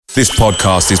This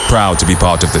podcast is proud to be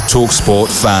part of the TalkSport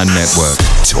Fan Network.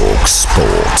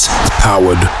 TalkSport.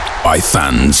 Powered by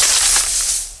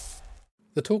fans.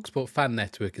 The TalkSport Fan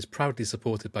Network is proudly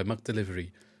supported by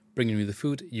McDelivery, bringing you the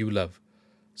food you love.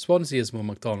 Swansea has more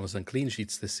McDonald's than clean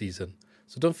sheets this season,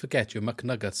 so don't forget your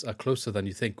McNuggets are closer than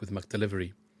you think with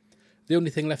McDelivery. The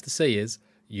only thing left to say is,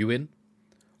 you in?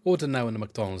 Order now in the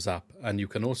McDonald's app, and you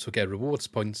can also get rewards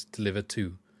points delivered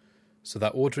too. So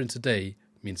that ordering today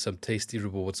means some tasty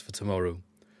rewards for tomorrow.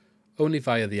 Only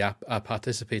via the app at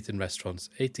participating restaurants.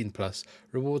 18+,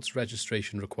 rewards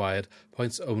registration required,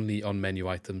 points only on menu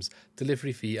items,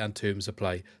 delivery fee and terms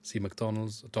apply. See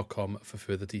mcdonalds.com for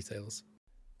further details.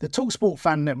 The TalkSport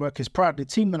Fan Network is proudly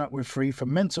teaming up with Free for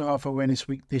Mental Health Awareness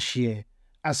Week this year.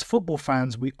 As football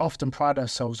fans, we often pride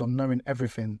ourselves on knowing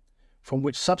everything, from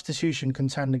which substitution can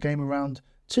turn the game around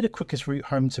to the quickest route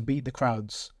home to beat the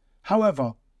crowds.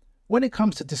 However, when it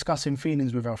comes to discussing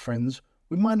feelings with our friends,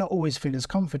 we might not always feel as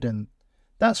confident.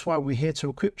 That's why we're here to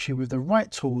equip you with the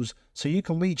right tools so you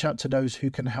can reach out to those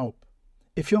who can help.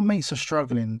 If your mates are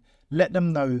struggling, let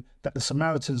them know that the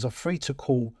Samaritans are free to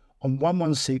call on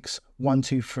 116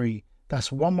 123.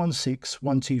 That's 116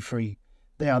 123.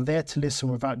 They are there to listen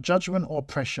without judgment or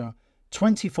pressure,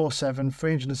 24/7,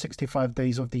 365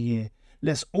 days of the year.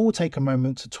 Let's all take a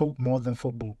moment to talk more than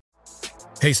football.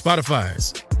 Hey,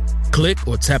 Spotifyers. Click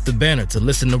or tap the banner to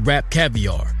listen to Rap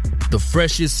Caviar, the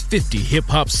freshest 50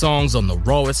 hip-hop songs on the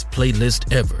rawest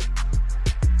playlist ever.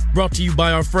 Brought to you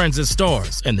by our friends at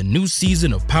Stars and the new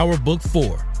season of Power Book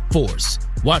 4, Force.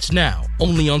 Watch now,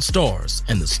 only on Stars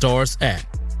and the Stars app.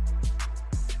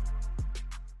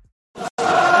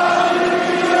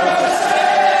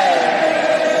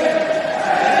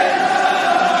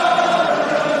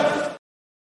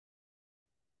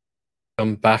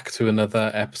 Welcome back to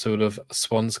another episode of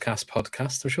Swans Cast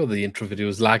podcast. I'm sure the intro video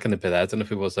was lagging a bit there. I don't know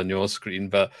if it was on your screen,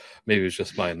 but maybe it was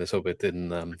just mine. Let's hope it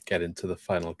didn't get into the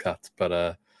final cut.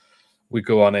 But we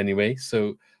go on anyway.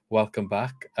 So welcome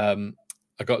back. I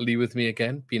got Lee with me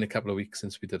again. Been a couple of weeks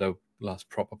since we did our last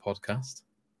proper podcast.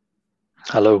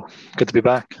 Hello. Good to be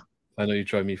back. I know you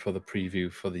joined me for the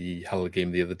preview for the Hull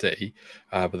game the other day,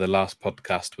 but the last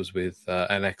podcast was with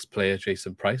an ex-player,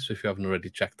 Jason Price. So if you haven't already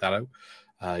checked that out,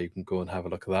 you can go and have a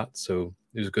look at that. So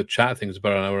it was a good chat. I think it was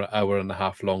about an hour and a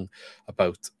half long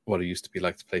about what it used to be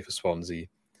like to play for Swansea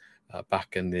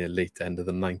back in the late end of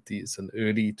the 90s and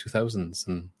early 2000s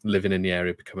and living in the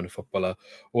area, becoming a footballer,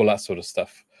 all that sort of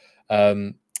stuff.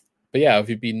 But yeah, have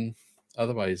you been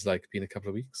otherwise, like, been a couple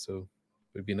of weeks? So what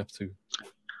have you been up to?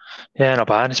 Yeah, not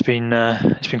bad. It's been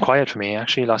quiet for me,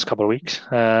 actually, last couple of weeks.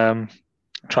 Trying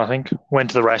to think.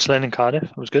 Went to the wrestling in Cardiff.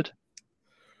 It was good.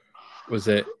 Was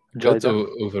it Enjoyed good or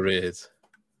overrated?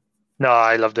 No,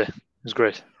 I loved it. It was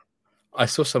great. I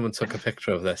saw someone took a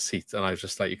picture of their seat and I was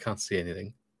just like, you can't see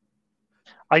anything.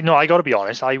 I got to be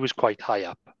honest, I was quite high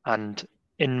up, and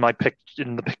in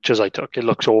the pictures I took, it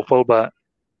looks awful, but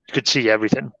you could see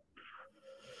everything.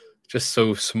 Just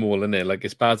so small, isn't it? Like,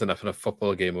 it's bad enough in a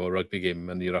football game or a rugby game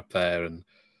and you're up there and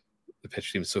the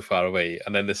pitch seems so far away,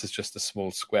 and then this is just a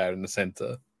small square in the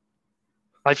centre.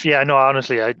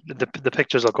 Honestly, the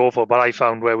pictures look awful, but I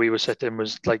found where we were sitting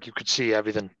was like you could see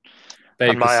everything.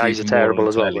 And my eyes are terrible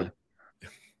as well.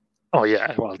 Oh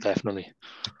yeah, well, definitely.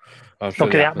 I'm sure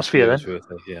the atmosphere then. Worth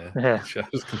it. Yeah. I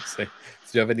was going to say,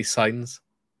 did you have any signs?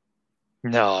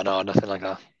 No, nothing like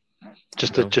that.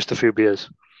 Just a few beers.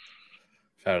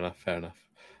 Fair enough. I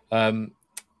haven't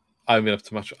been up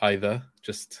to much either.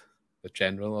 Just the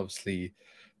general, obviously,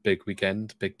 big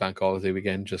weekend, big bank holiday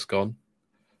weekend just gone.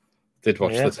 Did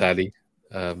watch the telly.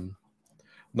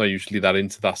 Not usually that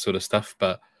into that sort of stuff,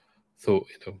 but thought,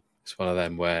 it's one of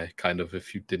them where kind of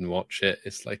if you didn't watch it,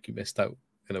 it's like you missed out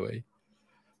in a way.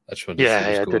 I just wanted to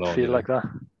see what's going on, feel like that.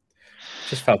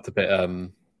 Just felt a bit,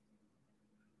 don't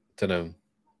know,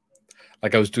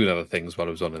 like I was doing other things while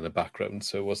I was on in the background,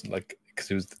 so it wasn't like,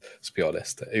 because it was, to be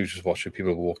honest, it was just watching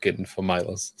people walk in for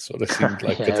miles, sort of seemed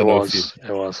like. It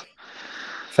was.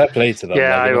 Fair play to them.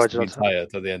 Yeah, I must have been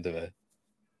tired at the end of it.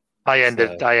 I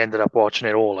ended up watching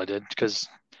it all. I did, because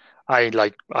I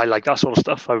like that sort of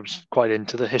stuff. I was quite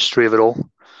into the history of it all.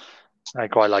 I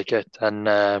quite like it, and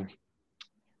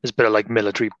there's a bit of like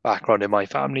military background in my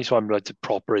family, so I'm like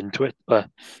proper into it. But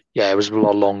yeah, it was a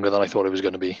lot longer than I thought it was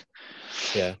going to be.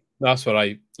 Yeah, that's what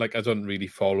I like. I don't really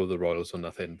follow the Royals or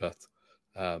nothing, but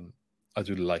I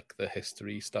do like the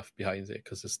history stuff behind it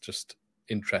because it's just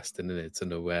interesting in it to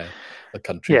know where the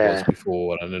country was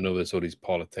before, and I know there's all these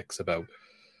politics about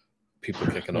people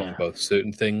kicking off about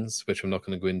certain things, which I'm not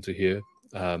going to go into here.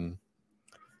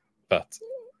 But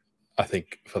I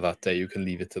think for that day you can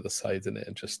leave it to the side in it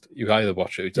and just you either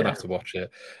watch it, or you don't have to watch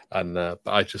it. And but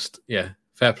I just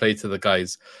fair play to the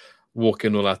guys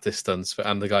walking all that distance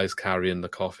and the guys carrying the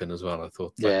coffin as well. I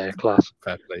thought class.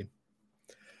 Fair play.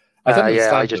 I don't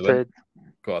understand.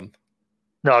 Go on.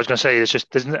 No, I was going to say it's just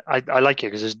I like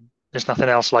it because there's nothing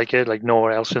else like it, like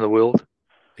nowhere else in the world.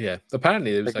 Yeah,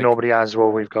 apparently it was like nobody has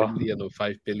what we've got.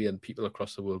 5 billion people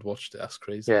across the world watched it. That's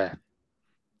crazy. Yeah,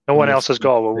 no one else has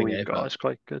got what we've got. It's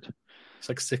quite good. It's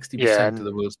like 60% of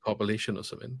the world's population or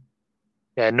something.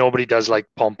 Yeah, nobody does like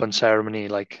pomp and ceremony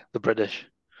like the British.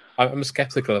 I'm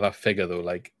skeptical of that figure though.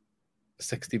 Like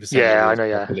 60%. Yeah, I know.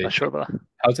 Yeah, I'm sure about that.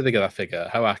 How did they get that figure?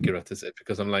 How accurate is it?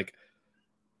 Because I'm like,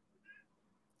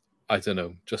 I don't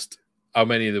know. Just how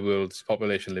many of the world's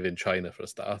population live in China for a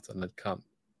start, and I can't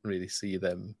really see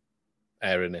them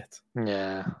airing it.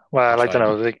 Yeah, well, I don't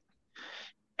know. They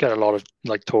get a lot of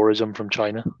like tourism from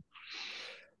China.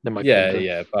 But I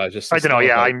don't know.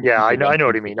 Yeah, I know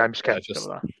what you mean. I'm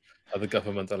skeptical of that. Are the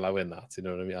government allowing that? You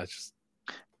know what I mean?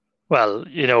 Well,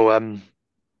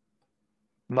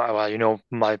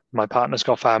 my partner's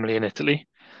got family in Italy,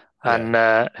 and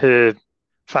her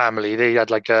family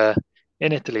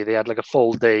in Italy they had like a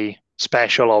full day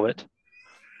special of it.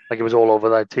 Like it was all over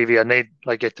the TV, and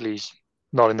Italy's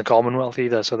not in the Commonwealth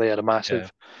either, so they had a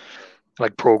massive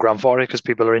program for it because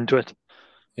people are into it.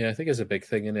 Yeah, I think it's a big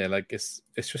thing in here. Like it's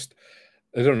just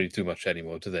they don't really do much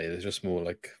anymore today. There's just more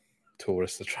like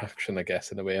tourist attraction, I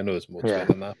guess, in a way. I know there's more to it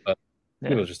than that, but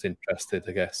people are just interested,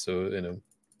 I guess. So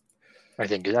I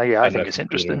think it's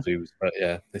interesting. Reviews, but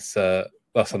it's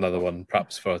that's another one,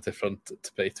 perhaps for a different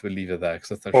debate. We'll leave it there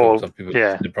because I'm sure some people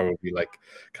are probably like,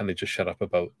 can they just shut up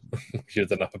about you're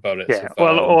done up about it? Yeah. So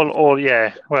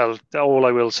all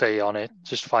I will say on it,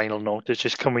 just final note, is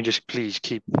just can we just please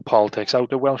keep politics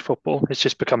out of Welsh football? It's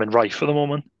just becoming rife for the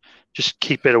moment. Just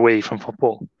keep it away from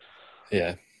football.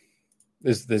 Yeah.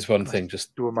 There's one thing,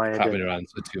 just clapping your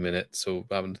hands for 2 minutes, so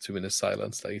having a 2 minute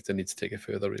silence, like they need to take it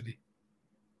further, really.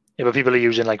 Yeah, but people are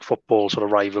using like football sort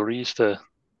of rivalries to,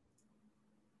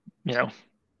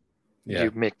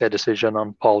 you make their decision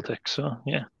on politics. So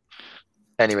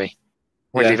anyway,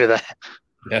 we'll leave it there.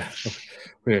 Yeah,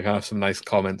 we're gonna have some nice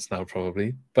comments now,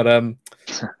 probably. But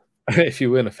if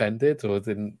you weren't offended or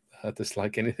didn't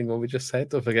dislike anything what we just said,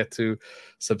 don't forget to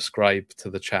subscribe to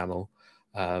the channel.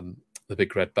 The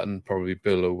big red button probably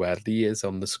below where Lee is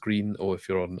on the screen, or if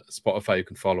you're on Spotify, you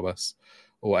can follow us,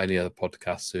 or any other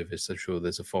podcast service. I'm sure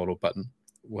there's a follow button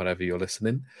wherever you're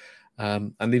listening.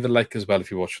 And leave a like as well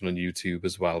if you're watching on YouTube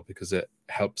as well, because it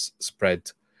helps spread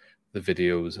the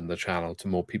videos and the channel to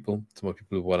more people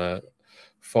who want to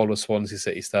follow Swansea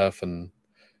City stuff and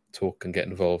talk and get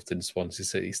involved in Swansea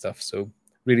City stuff. So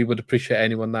really would appreciate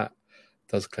anyone that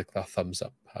does click that thumbs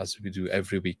up, as we do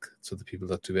every week, to the people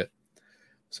that do it.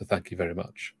 So thank you very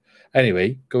much.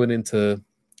 Anyway, going into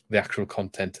the actual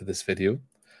content of this video,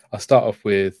 I'll start off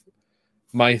with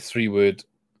my 3-word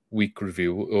week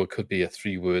review, or it could be a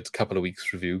 3-word couple of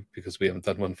weeks review because we haven't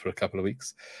done one for a couple of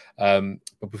weeks. But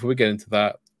before we get into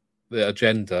that, the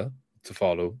agenda to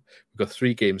follow, we've got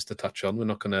 3 games to touch on. We're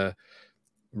not going to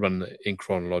run in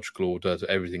chronological order to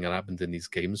everything that happened in these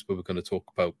games, but we're going to talk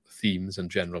about themes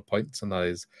and general points, and that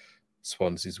is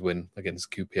Swansea's win against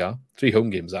QPR. 3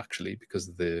 home games, actually, because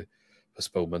of the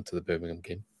postponement to the Birmingham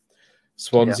game.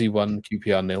 Swansea 1,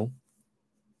 QPR 0.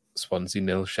 Swansea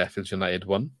 0, Sheffield United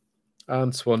 1.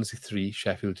 And Swansea 3,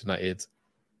 Sheffield United.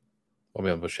 What am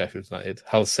I on about Sheffield United?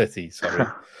 Hull City, sorry.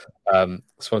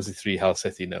 Swansea 3, Hull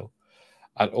City 0.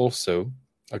 And also,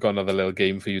 I got another little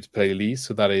game for you to play, Lee.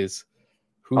 So that is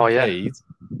who played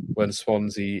when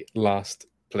Swansea last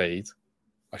played.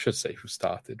 I should say who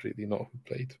started, really, not who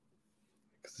played,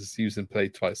 because it's using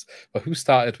played twice. But who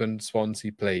started when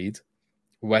Swansea played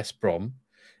West Brom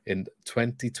in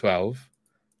 2012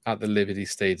 at the Liberty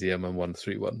Stadium and won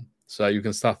 3-1. So you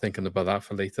can start thinking about that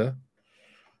for later.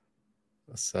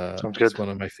 That's one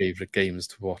of my favourite games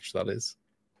to watch, that is.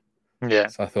 Yeah.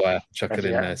 So I thought I'd chuck it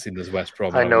in there, seeing as West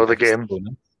Brom. I know the game.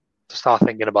 To start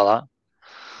thinking about that.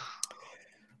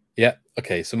 Yeah.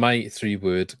 Okay. So my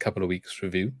 3-word couple of weeks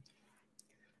review.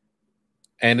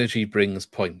 Energy brings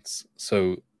points.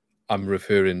 So I'm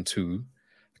referring to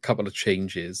a couple of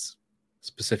changes,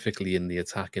 specifically in the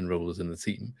attacking roles in the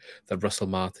team, that Russell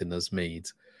Martin has made,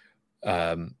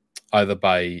 either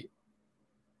by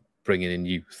bringing in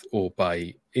youth or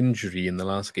by injury in the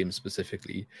last game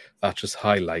specifically, that just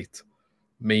highlight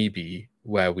maybe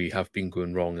where we have been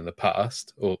going wrong in the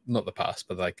past, or not the past,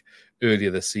 but like earlier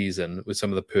this season with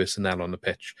some of the personnel on the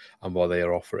pitch and what they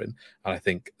are offering. And I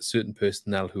think certain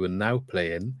personnel who are now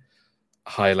playing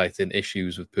highlighting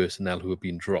issues with personnel who have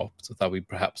been dropped that we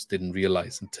perhaps didn't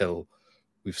realise until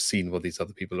we've seen what these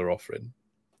other people are offering.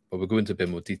 But we'll go into a bit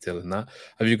more detail in that.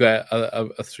 Have you got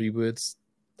a 3 words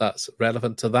that's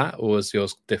relevant to that, or is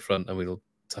yours different and we'll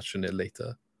touch on it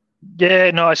later?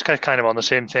 Yeah, no, it's kind of on the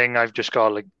same thing. I've just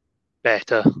got like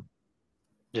better.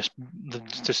 Just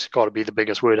got to be the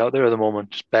biggest word out there at the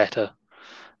moment. Just better.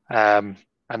 And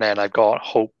then I've got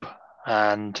hope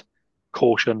and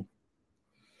caution.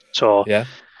 So yeah,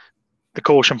 the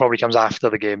caution probably comes after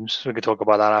the games. So we could talk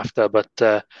about that after.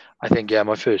 But I think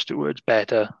my first 2 words,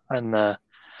 better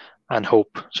and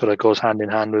hope, sort of goes hand in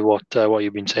hand with what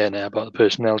you've been saying there about the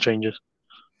personnel changes.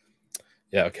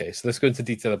 Yeah, okay. So let's go into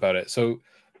detail about it. So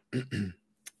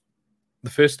the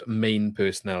first main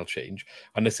personnel change,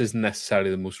 and this isn't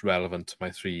necessarily the most relevant to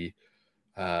my 3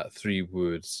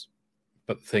 words,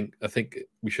 but I think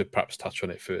we should perhaps touch on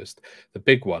it first. The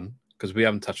big one, because we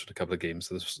haven't touched on a couple of games.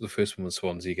 So the first one was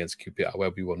Swansea against QPR, where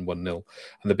we won 1-0.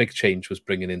 And the big change was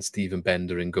bringing in Stephen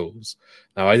Bender in goals.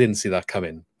 Now, I didn't see that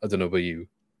coming. I don't know about you.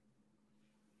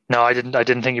 No, I didn't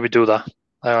think he would do that.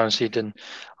 I honestly didn't.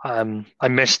 I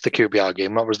missed the QPR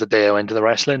game. That was the day I went to the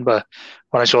wrestling. But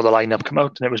when I saw the lineup come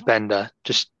out and it was Bender,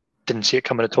 just didn't see it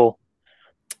coming at all.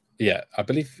 Yeah, I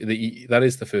believe that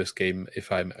is the first game,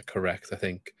 if I'm correct. I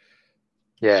think.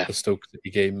 Yeah. The Stoke City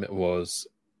game was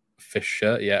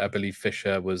Fisher. Yeah, I believe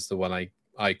Fisher was the one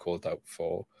I called out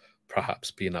for perhaps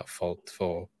being at fault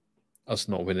for us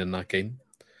not winning that game.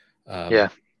 Yeah.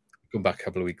 Going back a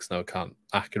couple of weeks now, I can't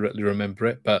accurately remember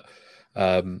it, but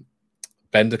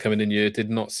Bender coming in here, did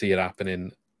not see it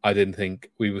happening. I didn't think,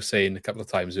 we were saying a couple of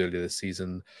times earlier this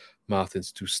season,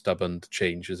 Martin's too stubborn to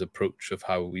change his approach of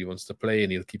how he wants to play,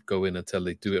 and he'll keep going until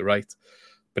they do it right.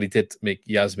 But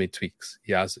he has made tweaks.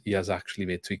 He has actually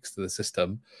made tweaks to the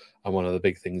system. And one of the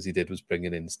big things he did was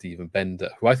bringing in Stephen Bender,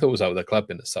 who I thought was out of the club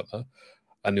in the summer.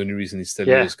 And the only reason he's still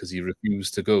here is because he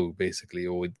refused to go, basically,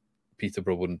 or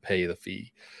Peterborough wouldn't pay the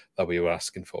fee that we were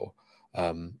asking for.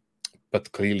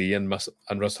 But clearly, and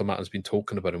Russell Martin's been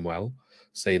talking about him well,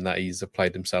 saying that he's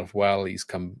applied himself well. He's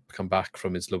come back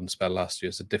from his loan spell last year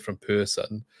as a different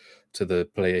person to the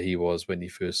player he was when he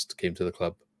first came to the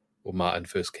club, or Martin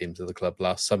first came to the club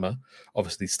last summer.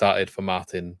 Obviously started for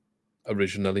Martin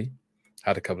originally,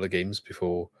 had a couple of games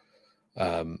before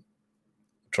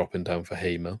dropping down for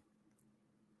Hamer,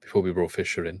 before we brought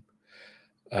Fisher in.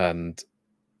 And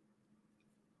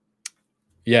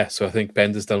yeah, so I think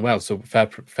Bender's done well. So fair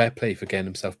play for getting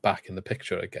himself back in the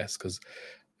picture, I guess, because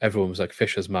everyone was like,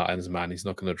 Fisher's Martin's man, he's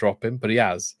not going to drop him, but he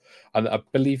has. And I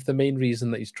believe the main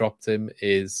reason that he's dropped him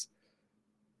is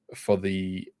for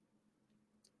I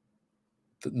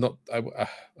don't know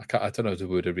how to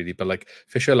word it really, but like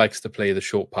Fisher likes to play the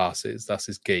short passes. That's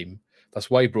his game. That's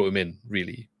why he brought him in,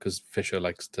 really, because Fisher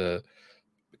likes to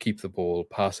keep the ball,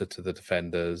 pass it to the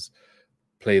defenders,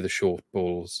 play the short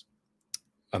balls,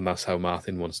 and that's how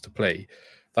Martin wants to play.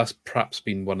 That's perhaps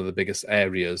been one of the biggest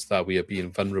areas that we are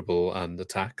being vulnerable and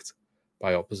attacked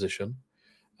by opposition.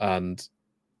 And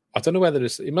I don't know whether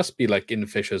it must be like in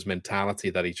Fisher's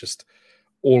mentality that he just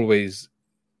always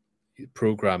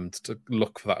programmed to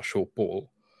look for that short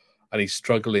ball, and he's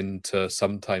struggling to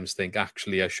sometimes think,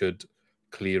 actually, I should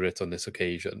clear it on this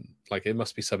occasion. Like, it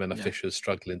must be something that Fisher's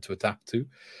struggling to adapt to.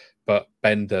 But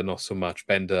Bender, not so much.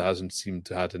 Bender hasn't seemed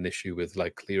to have an issue with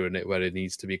like clearing it where it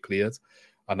needs to be cleared,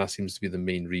 and that seems to be the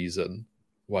main reason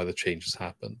why the change has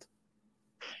happened.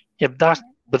 Yeah, but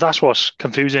that's what's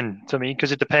confusing to me,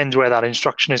 because it depends where that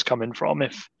instruction is coming from.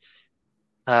 If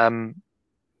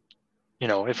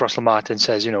if Russell Martin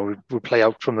says, we play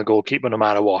out from the goalkeeper no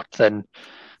matter what, then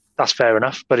that's fair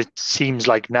enough. But it seems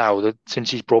like now that since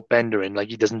he's brought Bender in, like,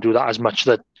 he doesn't do that as much.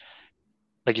 That,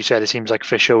 like you said, it seems like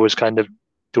Fisher was kind of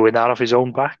doing that off his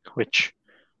own back, which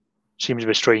seems a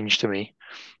bit strange to me,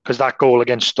 because that goal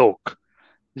against Stoke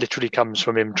literally comes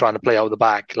from him trying to play out the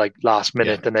back, like, last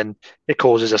minute, and then it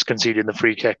causes us conceding the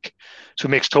free kick. So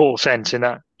it makes total sense in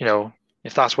that,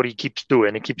 if that's what he keeps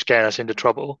doing, it keeps getting us into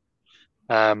trouble.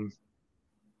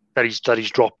 That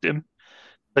he's dropped him.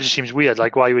 That just seems weird.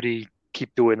 Like, why would he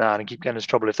keep doing that and keep getting us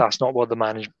trouble if that's not what the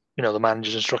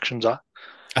manager's instructions are?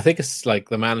 I think it's like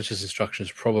the manager's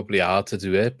instructions probably are to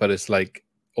do it, but it's like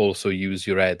also use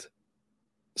your head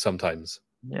sometimes.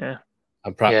 Yeah.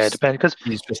 And perhaps it depends, because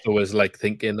he's just always like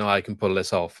thinking, I can pull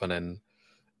this off. And then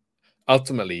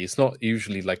ultimately, it's not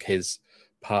usually like his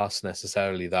pass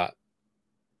necessarily that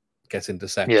gets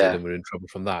intercepted and we're in trouble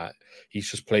from that. He's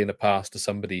just playing a pass to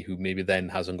somebody who maybe then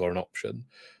hasn't got an option,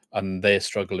 and they're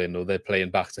struggling, or they're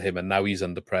playing back to him, and now he's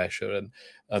under pressure,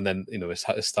 and then it's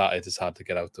hard to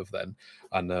get out of then,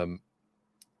 and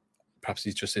perhaps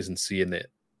he just isn't seeing it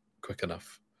quick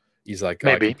enough. He's like,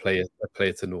 Maybe. I could play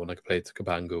it to Noon, I could play it to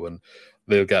Cabango, and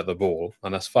they'll get the ball,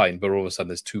 and that's fine. But all of a sudden,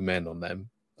 there's 2 men on them,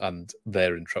 and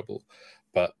they're in trouble.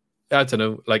 But I don't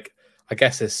know. Like, I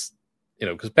guess it's,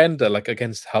 because Bender, like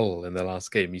against Hull in the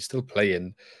last game, he's still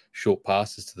playing short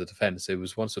passes to the defence. It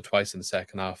was once or twice in the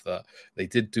second half that they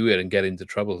did do it and get into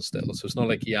trouble still. So it's not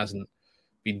like he hasn't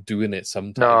been doing it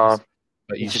sometimes. No,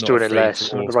 but he's just not doing it afraid less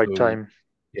to at the right also, time.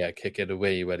 Yeah, kick it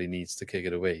away where he needs to kick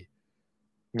it away.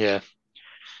 Yeah.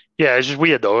 Yeah, it's just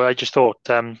weird though. I just thought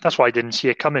that's why I didn't see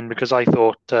it coming, because I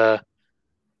thought,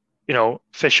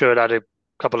 Fisher had a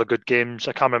couple of good games.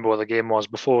 I can't remember what the game was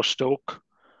before Stoke.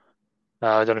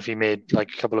 I don't know if he made like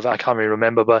a couple of, I can't really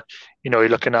remember, but you're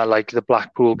looking at like the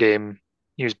Blackpool game,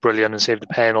 he was brilliant and saved a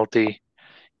penalty.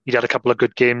 He'd had a couple of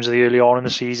good games early on in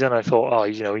the season. I thought,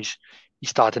 he's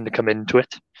starting to come into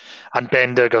it. And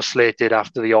Bender got slated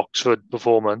after the Oxford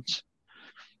performance.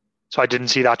 So I didn't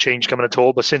see that change coming at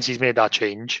all. But since he's made that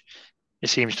change, it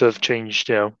seems to have changed,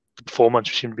 the performance.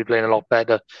 We seem to be playing a lot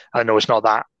better. I know it's not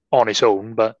that on its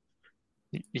own, but,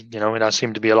 it does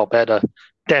seem to be a lot better.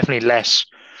 Definitely less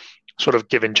sort of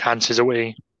giving chances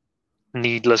away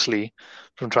needlessly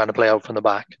from trying to play out from the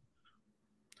back.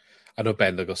 I know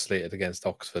Bender got slated against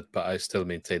Oxford, but I still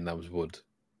maintain that was Wood.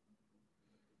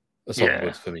 That's not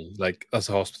Wood for me. Like, that's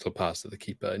a hospital pass to the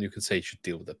keeper, and you could say he should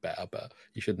deal with it better, but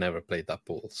he should never have played that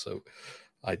ball. So,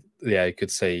 I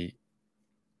could say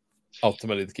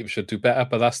ultimately the keeper should do better,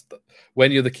 but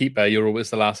when you're the keeper, you're always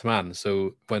the last man.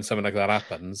 So when something like that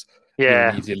happens, you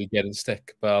immediately get in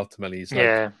stick. But ultimately, he's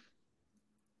like,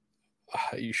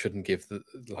 you shouldn't give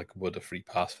Wood a free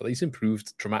pass for that. He's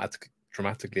improved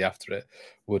dramatically after it.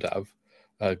 Would have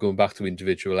going back to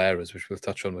individual errors, which we'll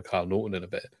touch on with Carl Norton in a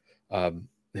bit.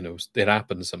 It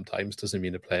happens sometimes. Doesn't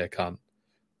mean a player can't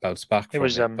bounce back from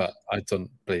it. But I don't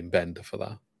blame Bender for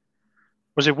that.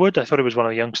 Was it Wood? I thought it was one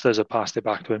of the youngsters that passed it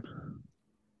back to him.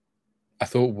 I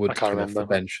thought Wood came off the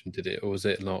bench and did it, or was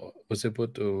it not? Was it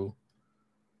Wood or?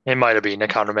 It might have been. I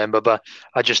can't remember, but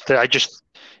I just, I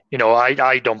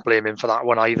don't blame him for that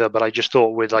one either. But I just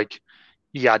thought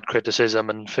he had criticism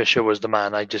and Fisher was the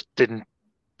man. I just didn't.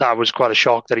 That was quite a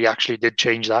shock that he actually did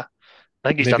change that. I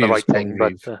think he's done the right thing,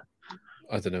 but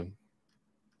I don't know.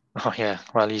 Oh yeah,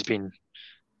 well he's been.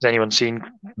 Has anyone seen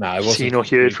or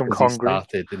heard from Congreve?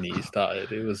 He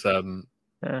started. It was I'm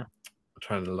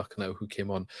trying to look now who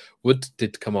came on. Wood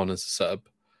did come on as a sub.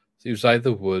 So it was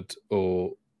either Wood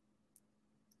or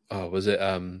was it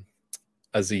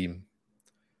Azim?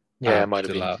 Yeah, it might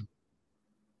have been.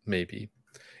 Maybe.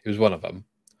 It was one of them.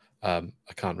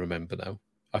 I can't remember now.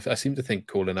 I seem to think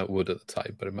calling out Wood at the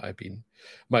time, but it might have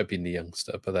been the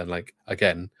youngster. But then,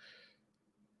 again,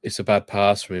 it's a bad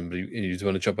pass from him. But you don't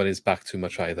want to jump on his back too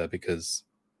much either, because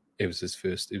it was his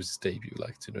debut.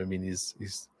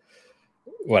 He's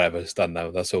whatever, it's done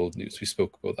now. That's old news. We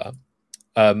spoke about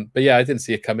that. But yeah, I didn't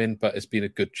see it come in, but it's been a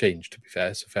good change, to be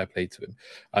fair. So fair play to him.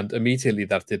 And immediately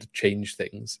that did change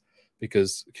things,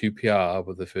 because QPR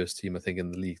were the first team, I think,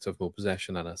 in the league to have more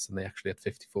possession than us, and they actually had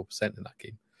 54% in that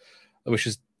game, which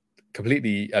is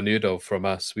completely unheard of from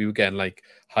us. We were getting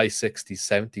high 60s,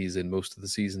 70s in most of the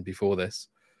season before this,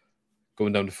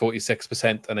 going down to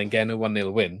 46%, and then getting a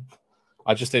 1-0 win.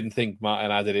 I just didn't think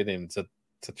Martin had it in him to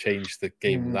change the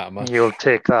game that much. You'll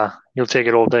take that. You'll take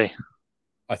it all day.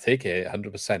 I take it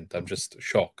 100%. I'm just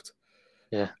shocked.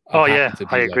 Yeah. To be,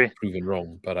 I agree. Proven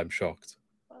wrong, but I'm shocked.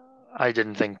 I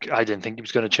didn't think he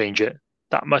was going to change it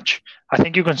that much. I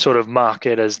think you can sort of mark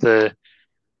it as the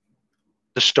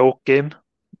Stoke game.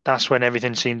 That's when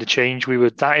everything seemed to change.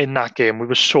 In that game, we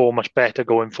were so much better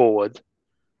going forward.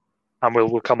 And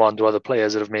we'll come on to other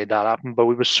players that have made that happen, but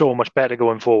we were so much better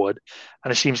going forward.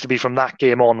 And it seems to be from that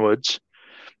game onwards.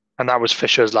 And that was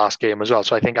Fisher's last game as well.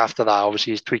 So I think after that,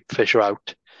 obviously, he's tweaked Fisher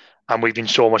out. And we've been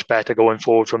so much better going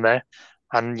forward from there.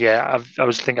 And yeah, I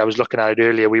was looking at it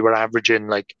earlier. We were averaging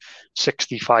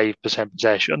 65%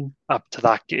 possession up to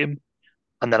that game.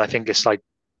 And then I think it's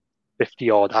 50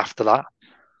 odd after that.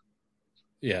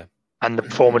 Yeah. And the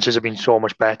performances have been so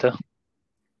much better.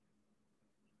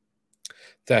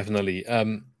 Definitely.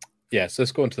 So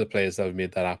let's go on to the players that have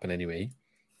made that happen anyway.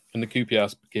 In the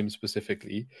QPR game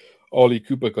specifically, Ollie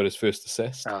Cooper got his first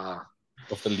assist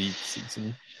of the league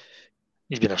season.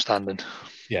 He's been outstanding.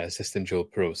 Yeah, assisting Joel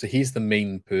Perot. So he's the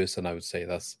main person, I would say,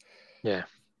 that's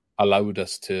allowed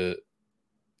us to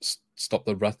stop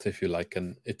the rut, if you like.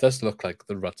 And it does look like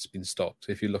the rut's been stopped.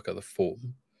 If you look at the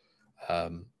form,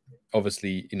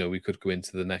 obviously, we could go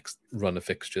into the next run of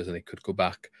fixtures and it could go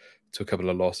back to a couple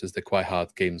of losses. They're quite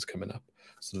hard games coming up.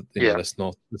 So let's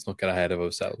not get ahead of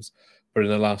ourselves. But in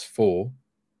the last 4,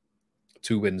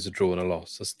 2 wins, a draw, and a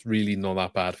loss. That's really not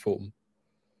that bad form.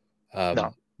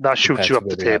 No. that shoots compared you to up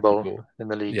where the we had table before. in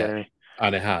the league Yeah, anyway.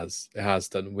 and it has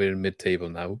done. We're in mid-table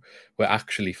now. We're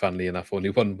actually, funnily enough, only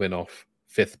one win off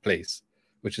 5th place,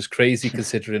 which is crazy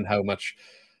considering how much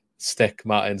stick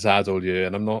Martin's had all year.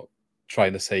 And I'm not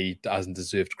trying to say he hasn't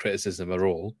deserved criticism at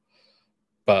all,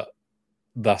 but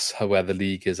that's where the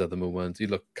league is at the moment. You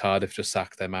look, Cardiff just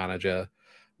sacked their manager,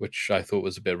 which I thought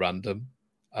was a bit random.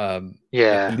 The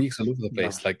league's all over the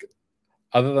place. Like,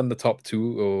 other than the top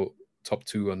two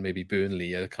and maybe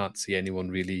Burnley, I can't see anyone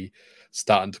really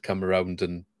starting to come around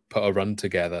and put a run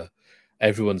together.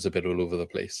 Everyone's a bit all over the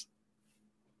place.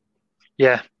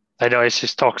 Yeah, I know, it's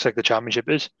just toxic, the Championship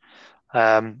is.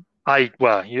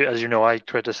 As you know, I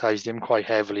criticised him quite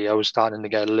heavily. I was starting to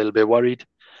get a little bit worried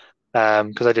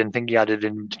because I didn't think he had it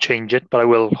in to change it, but I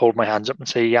will hold my hands up and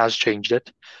say he has changed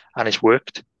it, and it's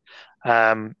worked.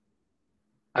 I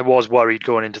was worried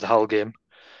going into the Hull game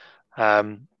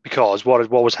because what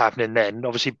was happening then,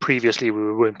 obviously previously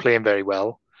we weren't playing very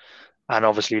well and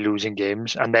obviously losing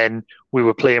games, and then we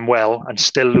were playing well and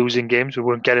still losing games. We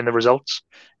weren't getting the results,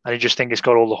 and I just think it's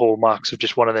got all the hallmarks of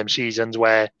just one of them seasons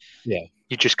where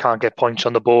you just can't get points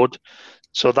on the board.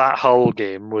 So that Hull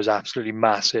game was absolutely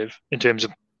massive in terms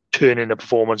of turning a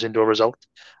performance into a result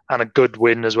and a good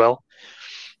win as well.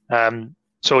 So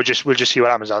we'll just see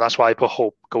what happens now. That's why I put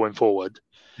hope going forward.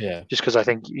 Yeah. Just because I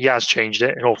think he has changed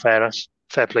it, in all fairness.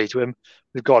 Fair play to him.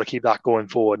 We've got to keep that going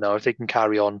forward now. If they can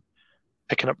carry on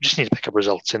just need to pick up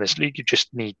results in this league. You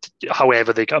just need,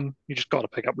 however they come, you just got to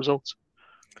pick up results.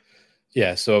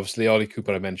 Yeah, so obviously Ollie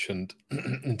Cooper I mentioned,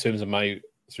 in terms of my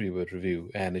 3-word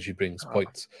review, energy brings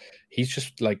points. He's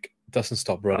just like, doesn't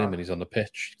stop running when he's on the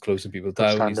pitch, closing people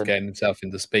down, he's getting himself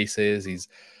into spaces, he's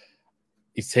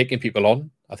taking people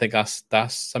on. I think that's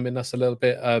something that's a little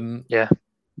bit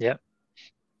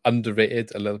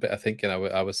underrated a little bit, I think, in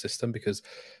our system, because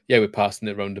we're passing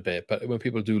it around a bit, but when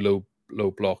people do low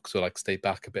blocks or like stay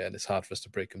back a bit and it's hard for us to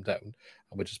break them down and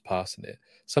we're just passing it,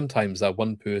 sometimes that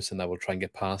one person that will try and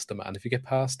get past them, and if you get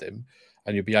past him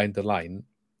and you're behind the line,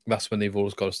 that's when they've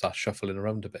always got to start shuffling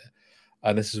around a bit.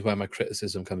 And this is where my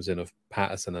criticism comes in of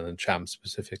Patterson and Cham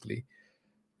specifically.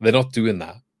 They're not doing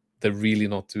that. They're really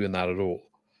not doing that at all.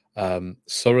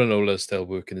 Sorinola is still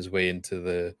working his way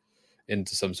into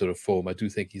some sort of form. I do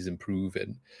think he's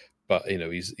improving, but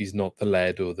he's not the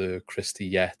lead or the Christie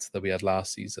yet that we had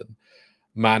last season.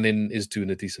 Manning is doing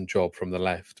a decent job from the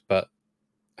left, but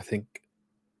I think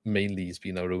mainly he's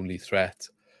been our only threat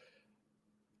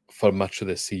for much of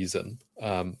this season.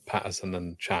 Patterson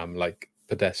and Cham, like,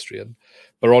 pedestrian.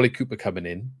 But Ollie Cooper coming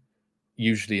in,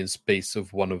 usually in space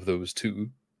of one of those two,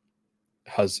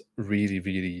 has really,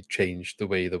 really changed the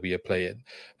way that we are playing.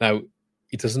 Now,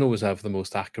 he doesn't always have the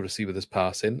most accuracy with his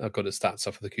passing. I've got his stats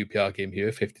off of the QPR game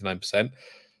here, 59%,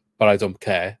 but I don't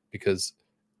care, because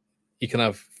he can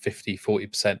have 50,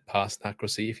 40% passing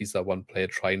accuracy if he's that one player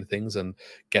trying things and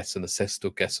gets an assist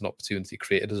or gets an opportunity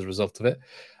created as a result of it.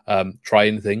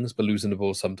 Trying things, but losing the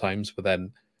ball sometimes, but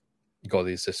then got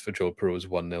the assist for Joe Burrow's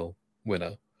 1-0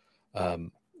 winner.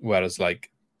 Whereas,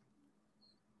 like,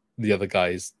 the other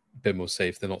guys, a bit more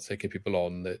safe, they're not taking people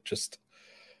on, they're just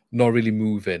not really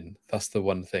moving. That's the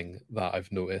one thing that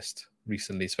I've noticed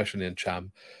recently, especially in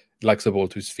Cham. He likes the ball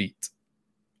to his feet,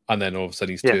 and then all of a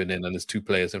sudden he's turning and there's two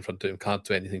players in front of him, can't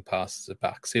do anything past it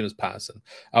back. Same as Patterson,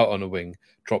 out on a wing,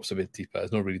 drops a bit deeper,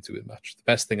 is not really doing much. The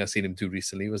best thing I've seen him do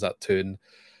recently was that turn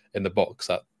in the box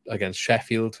against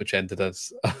Sheffield, which ended up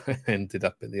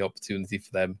in the opportunity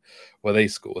for them where they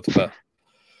scored. But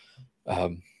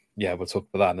we'll talk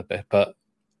about that in a bit. But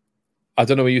I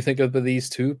don't know what you think of these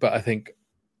two, but I think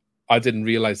I didn't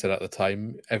realise it at the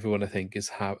time. Everyone, I think, has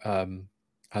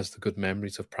the good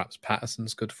memories of perhaps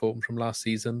Patterson's good form from last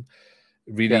season.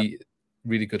 Really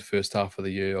good first half of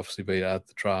the year. Obviously, we had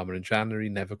the drama in January.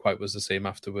 Never quite was the same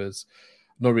afterwards.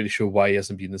 Not really sure why he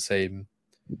hasn't been the same.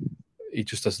 He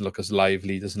just doesn't look as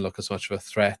lively. Doesn't look as much of a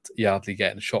threat. He hardly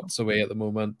getting shots away at the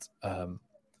moment. And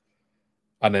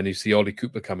then you see Ollie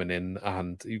Cooper coming in,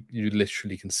 and you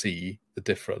literally can see the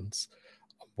difference.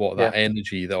 What that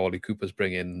energy that Ollie Cooper's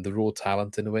bringing, the raw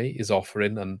talent in a way, is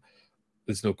offering, and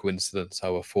there's no coincidence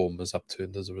how our form has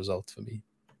upturned as a result for me.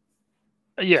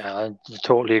 Yeah, I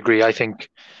totally agree. I think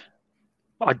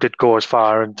I did go as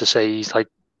far and to say he's like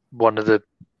one of the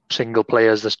single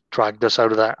players that's dragged us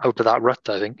out of that rut,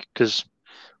 I think, because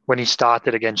when he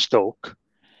started against Stoke,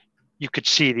 you could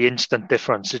see the instant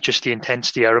difference. It's just the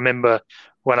intensity. I remember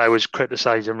when I was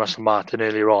criticising Russell Martin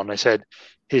earlier on, I said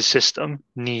his system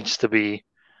needs to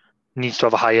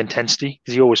have a high intensity,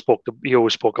 because he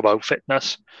always spoke about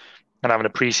fitness and having a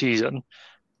pre-season.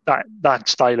 That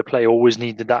style of play always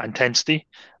needed that intensity.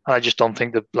 And I just don't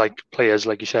think that, like, players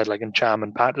like you said, like in Cham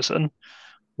and Patterson,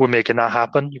 were making that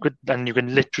happen. You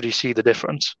can literally see the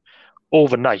difference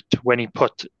overnight when he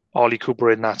put Ollie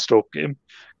Cooper in that Stoke game,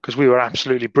 because we were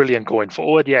absolutely brilliant going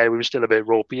forward. Yeah, we were still a bit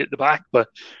ropey at the back, but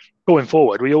going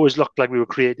forward, we always looked like we were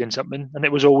creating something, and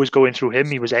it was always going through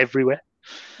him. He was everywhere.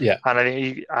 Yeah,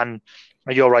 and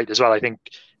you're right as well. I think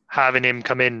having him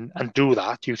come in and do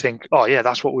that, you think, oh yeah,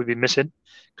 that's what we've been missing,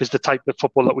 because the type of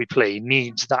football that we play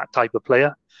needs that type of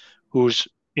player who's,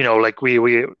 like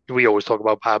we always talk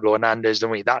about Pablo Hernandez,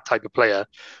 don't we? That type of player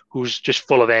who's just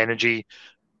full of energy.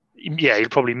 Yeah, he'll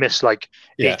probably miss like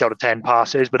 8 out of 10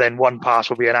 passes, but then one pass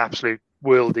will be an absolute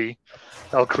worldie.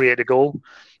 That'll create a goal.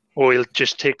 Or he'll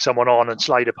just take someone on and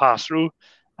slide a pass through,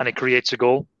 and it creates a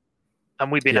goal.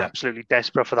 And we've been absolutely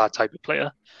desperate for that type of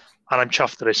player. And I'm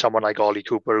chuffed that there's someone like Ollie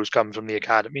Cooper who's come from the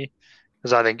academy,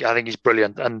 because I think he's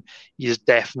brilliant, and he's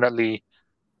definitely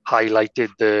highlighted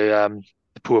the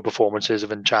poor performances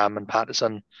of Ncham and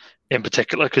Patterson in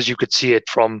particular, because you could see it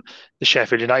from the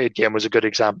Sheffield United game was a good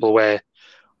example where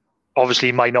obviously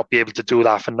he might not be able to do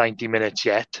that for 90 minutes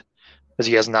yet, because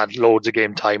he hasn't had loads of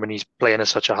game time and he's playing at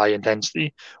such a high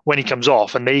intensity. When he comes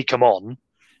off and they come on,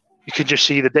 you can just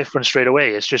see the difference straight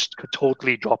away. It's just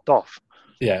totally dropped off.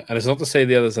 Yeah, and it's not to say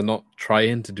the others are not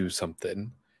trying to do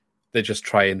something. They're just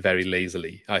trying very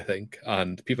lazily, I think.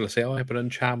 And people are saying, oh, but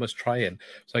Ncham was trying.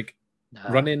 It's like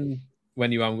running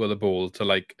when you haven't got the ball to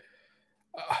like...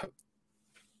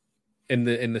 In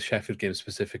the Sheffield game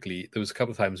specifically, there was a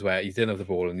couple of times where he didn't have the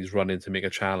ball and he's running to make a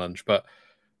challenge, but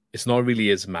it's not really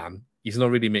his man. He's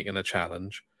not really making a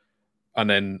challenge, and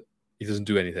then he doesn't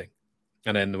do anything.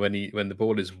 And then when the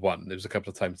ball is won, there was a couple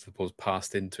of times the ball's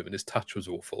passed into him and his touch was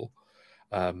awful.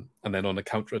 And then on a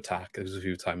counter attack, there was a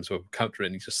few times where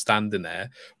countering, he's just standing there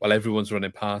while everyone's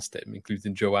running past him,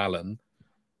 including Joe Allen,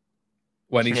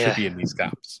 when he should be in these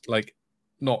gaps. Like,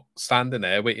 not standing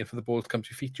there waiting for the ball to come to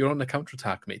your feet. You're on the counter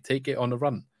attack, mate. Take it on a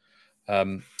run.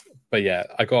 But yeah,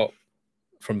 I got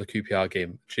from the QPR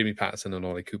game, Jamie Patterson and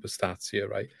Ollie Cooper stats here,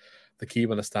 right? The key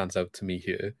one that stands out to me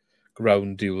here,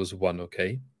 ground duels 1,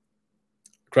 okay?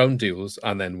 Ground duels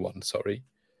and then 1, sorry.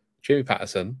 Jamie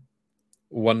Patterson,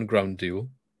 1 ground duel,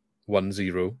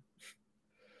 1-0.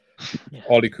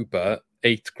 Ollie Cooper,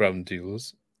 8 ground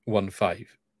duels, 1-5.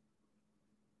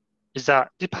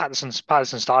 Did Patterson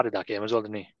started that game as well,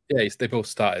 didn't he? Yeah, they both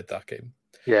started that game.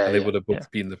 Yeah, and they would have both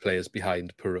been the players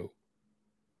behind Perot.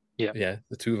 Yeah,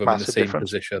 the two of them in the same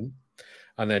position.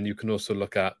 And then you can also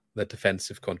look at their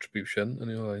defensive contribution.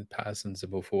 And Patterson's a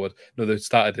more forward. No, they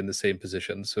started in the same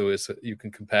position, so you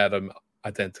can compare them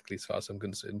identically as far as I'm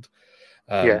concerned.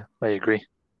 I agree.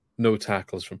 No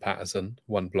tackles from Patterson,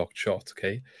 1 blocked shot.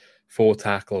 Okay, 4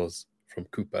 tackles from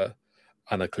Cooper,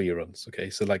 and a clearance. Okay,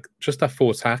 so like just that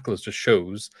 4 tackles just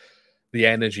shows the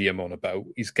energy I'm on about.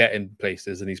 He's getting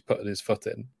places and he's putting his foot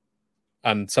in.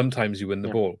 And sometimes you win the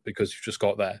ball because you just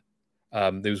got there.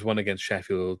 There was one against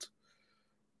Sheffield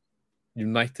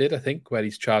United, I think, where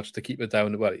he's charged the keeper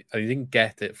down. Well, he didn't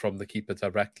get it from the keeper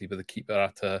directly, but the keeper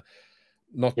had to...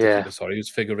 Not the keeper, sorry. It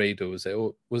was Figueiredo, was it?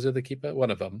 Or was it the keeper?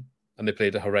 One of them. And they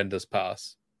played a horrendous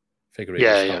pass.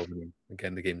 Figueiredo.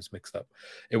 Again, the game's mixed up.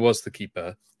 It was the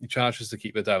keeper. He charges the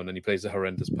keeper down and he plays a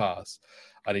horrendous pass.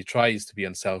 And he tries to be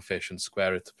unselfish and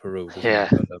square it to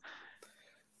Perot.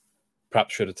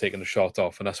 Perhaps should have taken a shot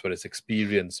off, and that's where his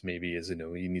experience maybe is. He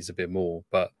needs a bit more.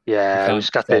 But I was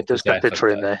gutted for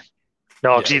him there.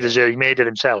 No, because he made it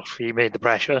himself. He made the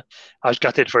pressure. I was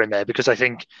gutted for him there because I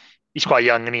think he's quite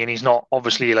young and he's not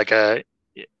obviously like a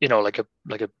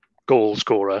goal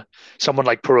scorer. Someone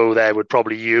like Perot there would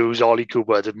probably use Ollie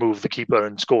Cooper to move the keeper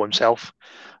and score himself.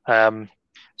 So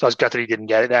I was gutted he didn't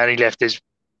get it there, and he left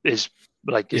his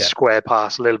square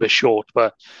pass a little bit short,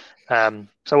 but.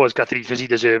 So I was gutted because he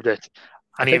deserved it,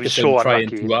 and he was so trying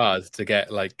unlucky. Too hard to get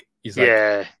he's like,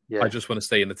 I just want to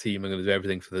stay in the team. I'm going to do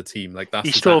everything for the team. Like that's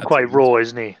he's still quite raw,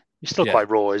 isn't he? He's still quite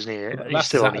raw, isn't he? He's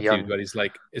still only young. But he's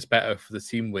like, it's better for the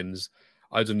team wins.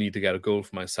 I don't need to get a goal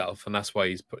for myself, and that's why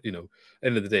he's put.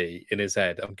 End of the day, in his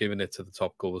head, I'm giving it to the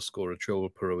top goal scorer. Joel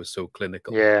Perot is so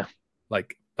clinical. Yeah.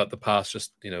 But the pass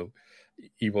just,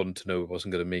 he wanted to know it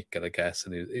wasn't going to make it, I guess,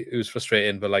 and it was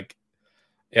frustrating. But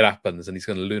it happens, and he's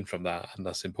going to learn from that, and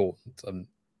that's important. And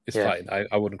it's fine.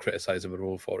 I wouldn't criticize him at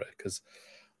all for it because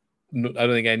I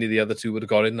don't think any of the other two would have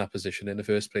got in that position in the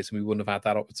first place, and we wouldn't have had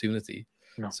that opportunity.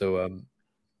 No. So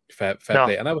fair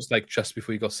play. And that was just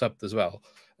before he got subbed as well.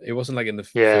 It wasn't in the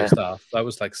first half. That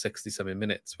was 60-something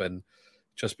minutes when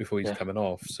just before he's coming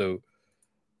off. So,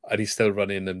 and he's still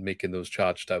running and making those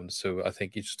charge downs. So I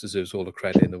think he just deserves all the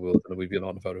credit in the world. And we've been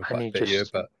on about it quite a bit here,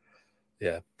 but.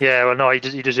 Yeah. Well, no, he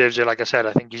deserves it. Like I said,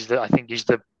 I think he's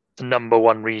the number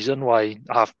one reason why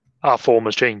our form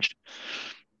has changed.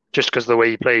 just because of the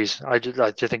way he plays. I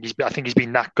just think he's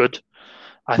been that good.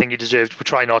 I think he deserves. We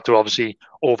try not to obviously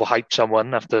overhype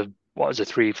someone after what is it,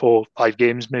 3, 4, 5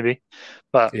 games maybe,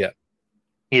 but Yeah.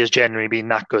 he has generally been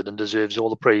that good and deserves all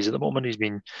the praise at the moment. He's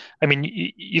been. I mean,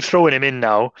 you're throwing him in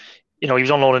now. He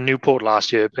was on loan in Newport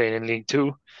last year playing in League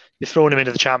Two. You're throwing him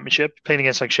into the Championship, playing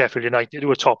against like Sheffield United, who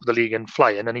were top of the league and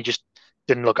flying, and he just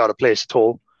didn't look out of place at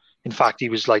all. In fact, he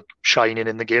was like shining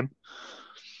in the game.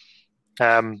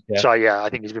 So yeah, I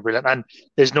think he's been brilliant. And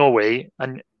there's no way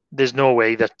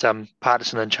that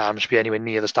Patterson and Cham should be anywhere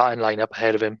near the starting lineup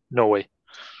ahead of him. No way.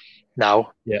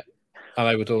 Now. Yeah. And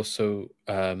I would also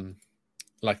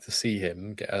like to see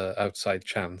him get an outside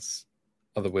chance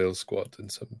of the Wales squad in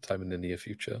some time in the near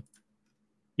future.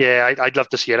 Yeah, I'd love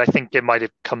to see it. I think it might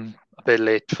have come a bit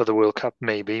late for the World Cup,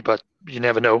 maybe, but you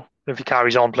never know. If he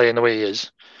carries on playing the way he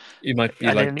is, it might be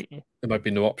there might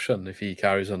be no option if he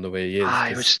carries on the way he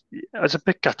is. I was a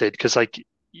bit gutted because like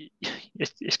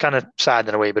it's kind of sad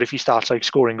in a way, but if he starts like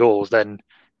scoring goals, then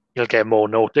he'll get more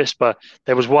notice. But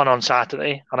there was one on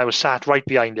Saturday, and I was sat right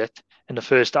behind it in the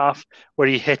first half where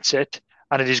he hits it,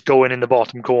 and it is going in the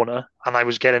bottom corner, and I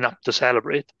was getting up to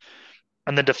celebrate,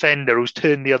 and the defender who's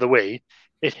turned the other way,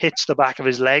 it hits the back of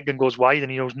his leg and goes wide,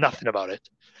 and he knows nothing about it.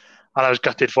 And I was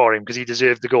gutted for him because he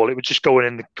deserved the goal. It was just going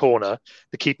in the corner.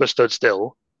 The keeper stood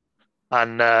still,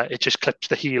 and it just clips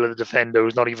the heel of the defender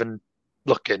who's not even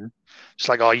looking. It's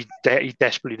like, he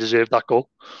desperately deserved that goal.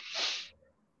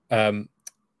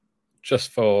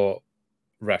 Just for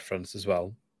reference as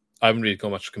well, I haven't really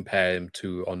got much to compare him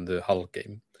to on the Hull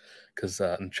game because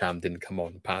Cham didn't come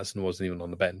on. Patterson wasn't even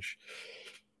on the bench.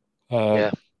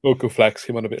 Oko Flex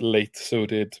came on a bit late, so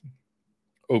did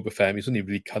Obafemi. He's only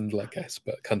really Cundle, I guess,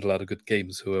 but Cundle had a good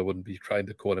game, so I wouldn't be trying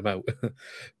to call him out.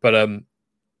 But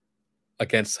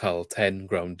against Hull, 10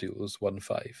 ground duels,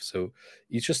 1-5. So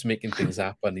he's just making things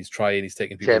happen. He's trying, he's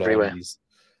taking people everywhere.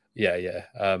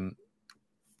 On.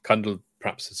 Cundle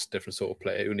perhaps is a different sort of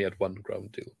player. He only had one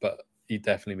ground duel, but he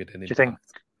definitely made an impact.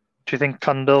 Do you think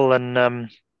Cundle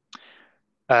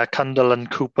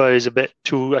and Cooper is a bit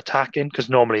too attacking? Because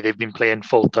normally they've been playing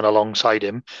Fulton alongside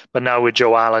him, but now with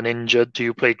Joe Allen injured, do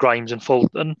you play Grimes and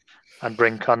Fulton and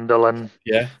bring Cundle and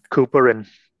Cooper in?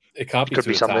 It can't be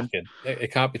too attacking.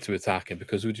 It can't be too attacking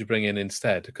because who would you bring in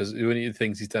instead? Because one of the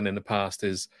things he's done in the past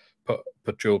is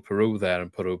put Joe Peru there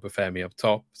and put Obafemi up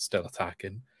top, still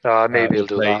attacking. Maybe he'll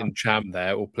do that. Play Cham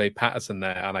there or play Patterson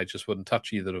there, and I just wouldn't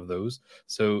touch either of those.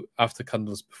 So after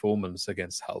Cundle's performance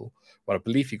against Hull, I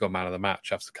believe he got man of the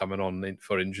match after coming on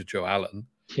for injured Joe Allen.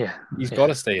 Yeah, he's got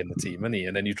to stay in the team, isn't he?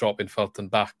 And then you drop in Fulton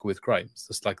back with Grimes.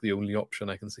 That's like the only option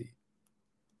I can see.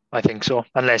 I think so,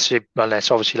 unless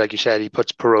obviously, like you said, he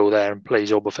puts Perot there and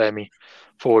plays Obafemi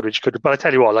forward, which could. But I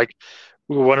tell you what, like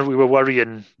we were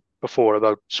worrying before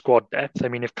about squad depth. I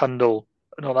mean, if Cundle,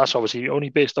 that's obviously only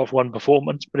based off one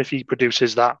performance, but if he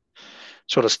produces that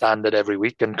sort of standard every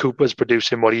week, and Cooper's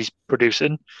producing what he's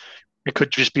producing, it could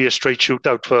just be a straight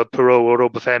shootout for Perot or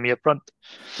Obafemi up front.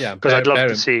 Yeah, because I'd love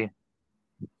to see.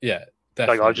 Yeah,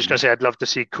 definitely. Like I was just going to say, I'd love to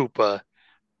see Cooper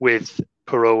with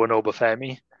Perot and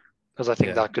Obafemi, because I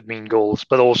think that could mean goals,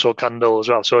 but also Cundle as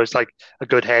well. So it's like a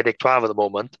good headache to have at the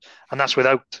moment, and that's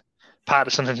without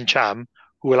Patterson and Cham,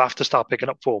 who will have to start picking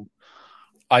up form.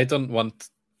 I don't want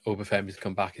Obafemi to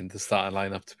come back into the starting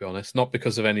lineup, to be honest, not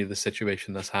because of any of the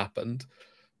situation that's happened,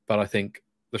 but I think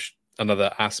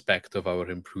another aspect of our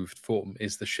improved form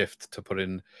is the shift to put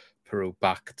in Perot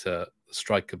back to the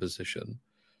striker position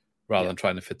rather than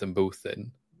trying to fit them both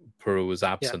in. Perot was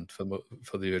absent for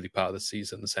the early part of the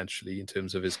season, essentially, in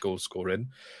terms of his goal scoring.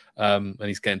 And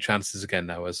he's getting chances again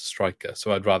now as a striker.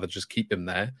 So I'd rather just keep him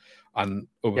there. And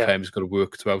Obafemi's got to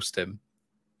work to oust him.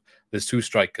 There's two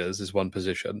strikers, there's one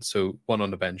position. So one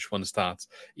on the bench, one starts,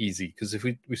 easy. Because if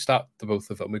we start the both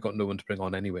of them, we've got no one to bring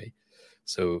on anyway.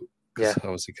 So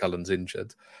obviously Cullen's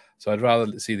injured. So I'd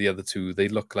rather see the other two. They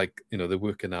look like, they're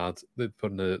working hard. They're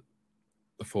putting the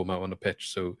form out on the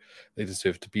pitch, so they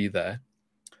deserve to be there.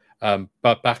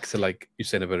 But back to like you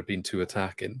saying about it being too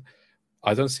attacking,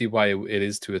 I don't see why it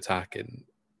is too attacking.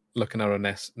 Looking at our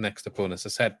next opponents, I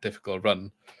said difficult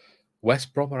run.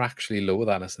 West Brom are actually lower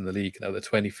than us in the league. Now they're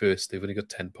 21st. They've only got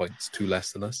 10 points, 2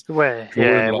 less than us. West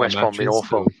Brom been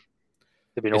awful.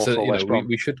 They've been awful. West Brom.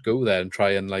 We should go there and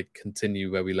try and like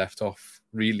continue where we left off.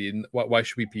 Really, why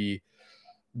should we be?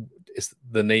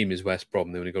 The name is West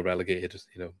Brom. They only got relegated,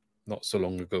 not so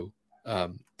long ago.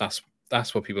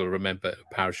 That's what people remember,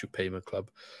 Parachute Payment Club,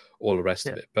 all the rest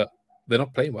of it. But they're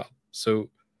not playing well.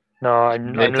 So no,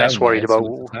 I'm less worried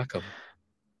about.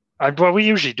 Well, we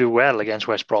usually do well against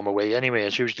West Brom away anyway.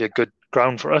 It's usually a good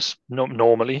ground for us,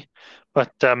 normally.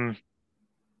 But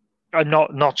I'm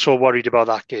not so worried about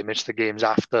that game. It's the games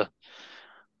after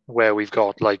where we've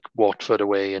got like Watford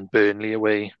away and Burnley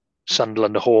away,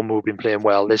 Sunderland at home who've been playing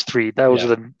well. There's three. Those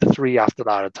are the three after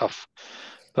that are tough.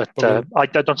 But I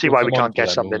don't see why we can't get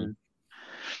something.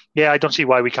 Yeah, I don't see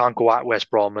why we can't go at West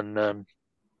Brom and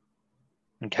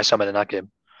get something in that game.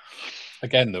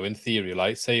 Again, though, in theory,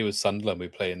 like say it was Sunderland we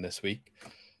play in this week,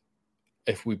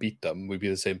 if we beat them, we'd be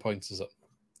the same points as them.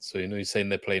 So you're saying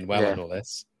they're playing well and all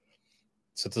this.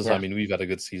 So does that mean we've had a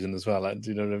good season as well? Do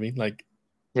you know what I mean? Like,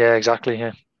 yeah, exactly.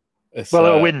 Yeah.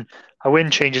 Well, a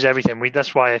win changes everything.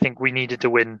 That's why I think we needed to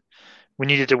win. We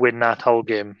needed to win that whole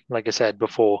game, like I said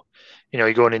before.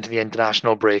 You're going into the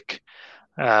international break.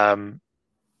 We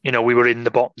were in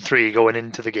the bottom three going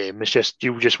into the game. It's just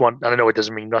you just want. And I know it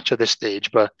doesn't mean much at this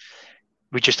stage, but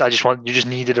you just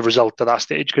needed a result at that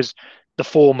stage because the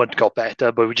form had got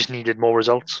better, but we just needed more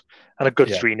results and a good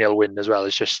 3-0 win as well.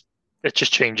 It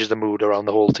just changes the mood around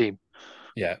the whole team.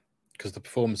 Yeah, because the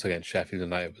performance against Sheffield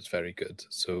United was very good.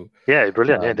 So yeah,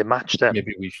 brilliant. They matched them.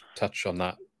 Maybe we should touch on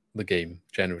that. The game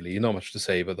generally, not much to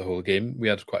say about the whole game. We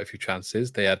had quite a few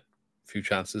chances. They had a few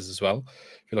chances as well.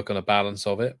 If you look on a balance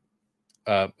of it,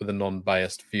 with a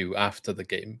non-biased view after the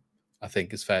game, I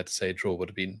think it's fair to say a draw would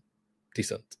have been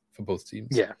decent for both teams.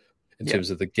 Yeah. In terms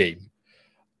of the game,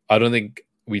 I don't think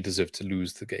we deserve to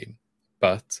lose the game,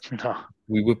 but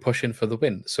we were pushing for the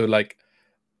win. So,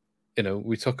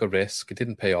 we took a risk. It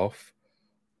didn't pay off,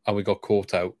 and we got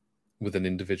caught out with an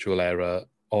individual error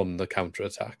on the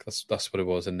counter-attack. That's what it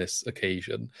was in this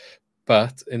occasion.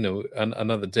 But,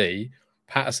 another day,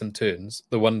 Patterson turns.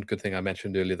 The one good thing I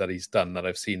mentioned earlier that he's done that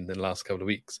I've seen in the last couple of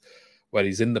weeks, where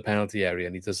he's in the penalty area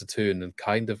and he does a turn and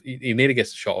kind of, he nearly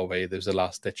gets a shot away. There's a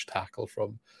last-ditch tackle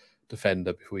from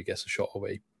defender before he gets a shot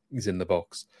away. He's in the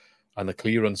box. And the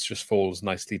clearance just falls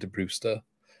nicely to Brewster,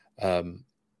 who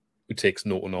takes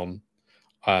Norton on.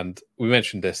 And we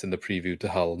mentioned this in the preview to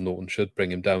Hull. Norton should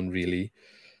bring him down, really.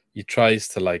 He tries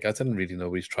to, I don't really know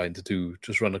what he's trying to do.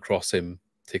 Just run across him,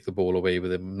 take the ball away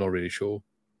with him. I'm not really sure.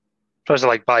 Tries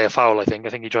to, buy a foul, I think. I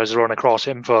think he tries to run across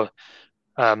him for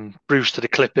Brewster to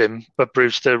clip him, but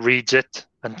Brewster reads it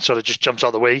and sort of just jumps out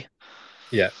of the way.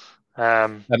 Yeah.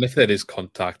 And if there is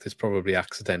contact, it's probably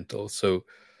accidental. So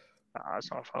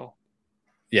it's not a foul.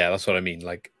 Yeah, that's what I mean.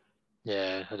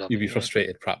 Yeah, you'd be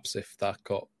frustrated perhaps if that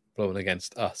got blown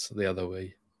against us the other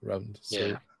way around.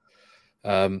 So,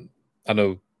 I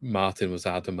know Martin was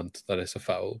adamant that it's a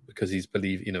foul because he's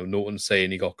Norton's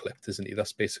saying he got clipped, isn't he?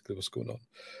 That's basically what's going on.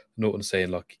 Norton's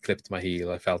saying, look, he clipped my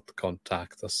heel, I felt the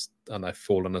contact, and I've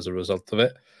fallen as a result of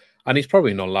it. And he's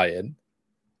probably not lying,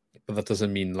 but that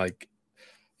doesn't mean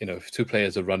if two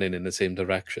players are running in the same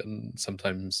direction,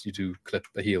 sometimes you do clip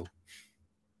a heel.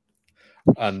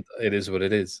 And it is what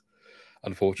it is,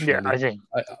 unfortunately. Yeah, I think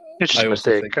it's just a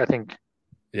mistake. I think.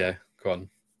 Yeah, go on. I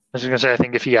was going to say, I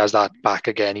think if he has that back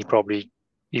again, he probably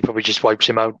just wipes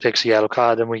him out, takes a yellow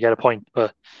card, and we get a point.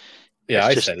 But yeah,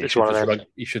 I said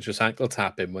he should just ankle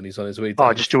tap him when he's on his way down.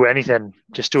 Oh, just do anything.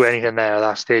 Just do anything there at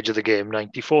that stage of the game.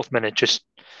 94th minute, just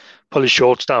pull his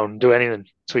shorts down, do anything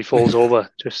so he falls over.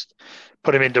 Just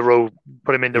put him into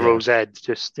Rose Ed.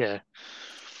 Just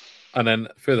And then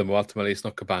furthermore, ultimately, it's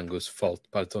not Cabango's fault,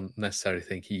 but I don't necessarily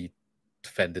think he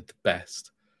defended the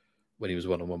best when he was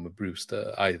one-on-one with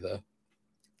Brewster either.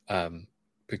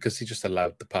 Because he just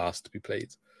allowed the pass to be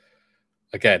played.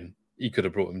 Again, he could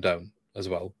have brought him down as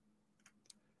well.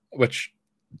 Which,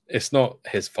 it's not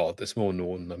his fault. It's more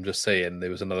Norton. I'm just saying there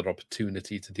was another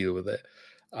opportunity to deal with it.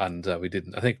 And we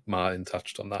didn't. I think Martin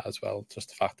touched on that as well. Just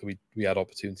the fact that we had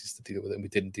opportunities to deal with it and we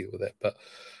didn't deal with it. But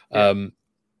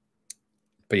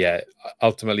yeah,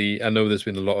 ultimately, I know there's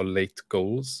been a lot of late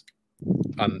goals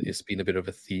and it's been a bit of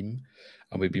a theme.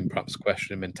 And we've been perhaps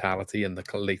questioning mentality and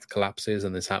the late collapses,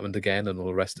 and this happened again and all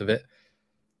the rest of it.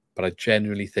 But I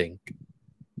genuinely think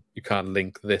you can't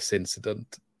link this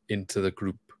incident into the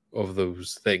group of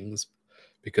those things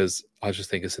because I just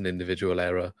think it's an individual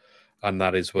error, and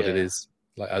that is what it is.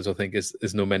 I don't think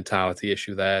there's no mentality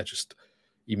issue there. Just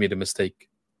he made a mistake.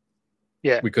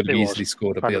 Yeah, we could have easily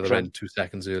scored at the other end 2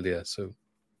 seconds earlier. So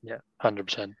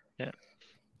 100%. Yeah.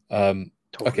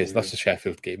 Okay, so that's the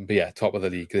Sheffield game. But yeah, top of the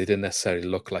league. They didn't necessarily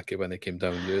look like it when they came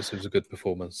down here, so it was a good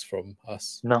performance from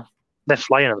us. No, they're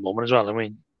flying at the moment as well. I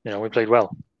mean, we played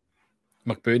well.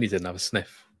 McBurney didn't have a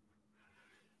sniff.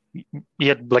 He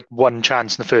had one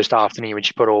chance in the first half, didn't he, which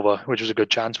he put over, which was a good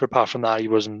chance. But apart from that, he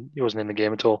wasn't in the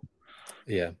game at all.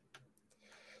 Yeah,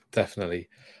 definitely.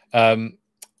 But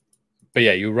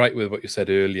yeah, you're right with what you said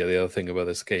earlier. The other thing about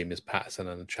this game is Patterson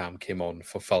and Cham came on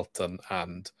for Fulton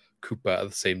and Cooper at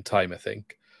the same time, I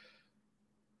think.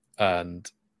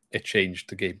 And it changed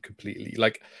the game completely.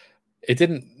 it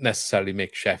didn't necessarily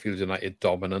make Sheffield United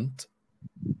dominant,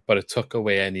 but it took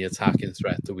away any attacking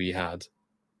threat that we had.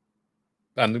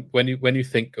 And when you actually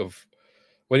think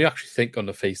on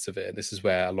the face of it, and this is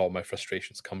where a lot of my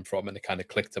frustrations come from, and it kind of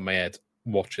clicked in my head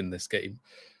watching this game,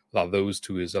 that those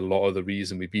two is a lot of the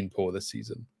reason we've been poor this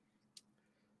season.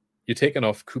 You're taking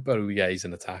off Cooper, who, yeah, he's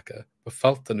an attacker, but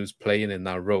Felton, who's playing in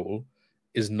that role,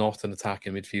 is not an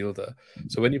attacking midfielder.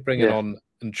 So when you bring on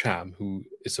Ncham, who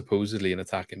is supposedly an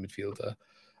attacking midfielder,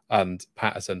 and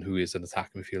Patterson, who is an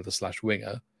attacking midfielder /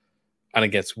 winger, and it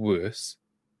gets worse,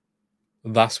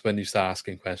 that's when you start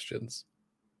asking questions.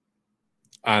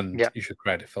 And you should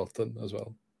credit Felton as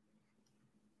well.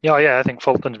 Yeah, I think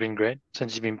Fulton's been great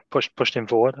since he's been pushed him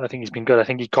forward. I think he's been good. I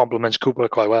think he complements Cooper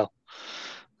quite well.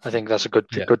 I think that's a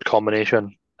good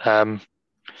combination. I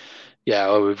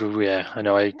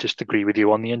know. I just agree with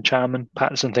you on the Ncham and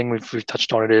Patterson thing. We've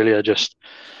touched on it earlier. Just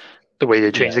the way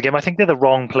they changed the game. I think they're the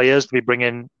wrong players to be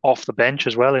bringing off the bench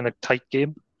as well in a tight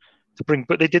game.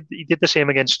 But he did the same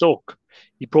against Stoke.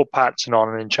 He brought Patterson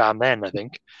on and Ncham then, I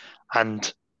think,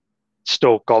 and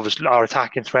Stoke, obviously, our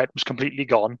attacking threat was completely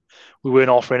gone. We weren't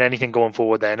offering anything going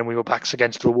forward then, and we were backs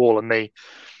against the wall. And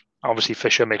obviously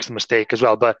Fisher makes the mistake as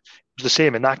well, but it was the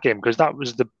same in that game because that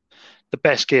was the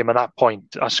best game at that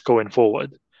point, us going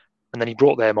forward. And then he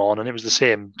brought them on, and it was the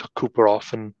same. Took Cooper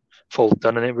off and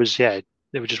Fulton, and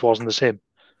it just wasn't the same.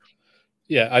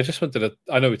 Yeah, I just wanted to.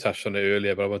 I know we touched on it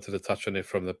earlier, but I wanted to touch on it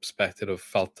from the perspective of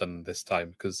Felton this time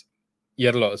because he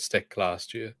had a lot of stick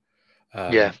last year.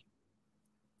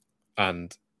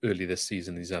 And early this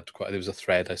season, there was a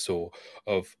thread I saw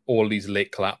of all these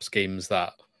late collapse games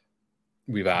that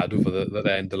we've had over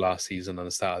the end of last season and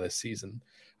the start of this season.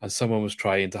 And someone was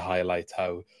trying to highlight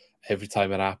how every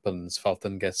time it happens,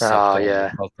 Felton gets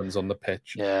subbed Felton's on the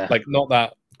pitch. Yeah. Like, not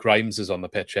that Grimes is on the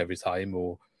pitch every time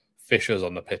or Fisher's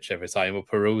on the pitch every time or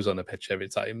Perot's on the pitch every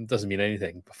time. It doesn't mean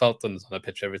anything. But Felton's on the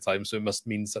pitch every time, so it must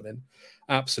mean something.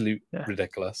 Absolute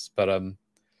ridiculous. But,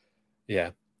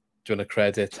 do you want to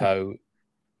credit how,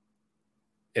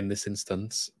 in this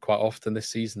instance, quite often this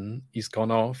season, he's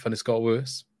gone off and it's got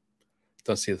worse?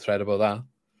 Don't see the thread about that.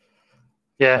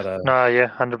 Yeah,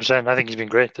 100%. I think he's been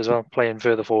great as well, playing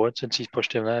further forward since he's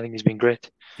pushed him there. I think he's been great.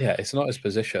 Yeah, it's not his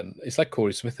position. It's like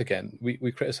Corey Smith again.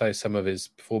 We criticised some of his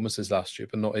performances last year,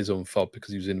 but not his own fault because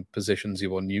he was in positions he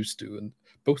wasn't used to. And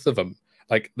both of them,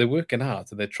 they're working hard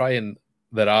and they're trying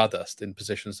their hardest in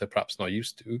positions they're perhaps not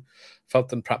used to.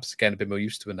 Felton perhaps getting a bit more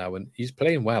used to it now, and he's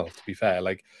playing well, to be fair.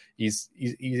 He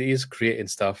is creating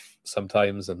stuff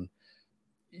sometimes, and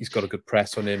he's got a good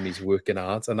press on him. He's working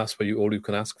hard, and that's all you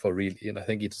can ask for, really. And I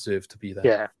think he deserves to be there.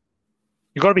 Yeah,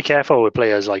 you've got to be careful with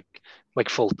players like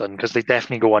Fulton because they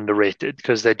definitely go underrated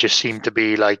because they just seem to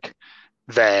be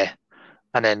there,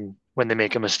 and then when they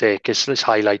make a mistake, it's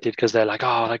highlighted because they're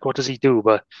what does he do?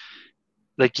 But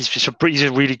he's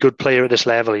a really good player at this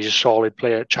level. He's a solid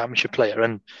player, championship player,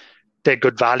 and they're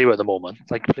good value at the moment.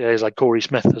 Like players like Corey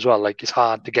Smith as well. It's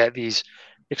hard to get these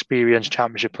experienced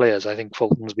championship players. I think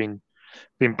Fulton's been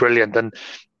brilliant, and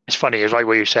it's funny. It's right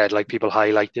where you said people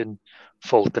highlighting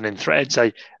Fulton in threads.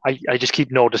 I just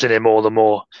keep noticing it more and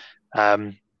more.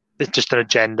 It's just an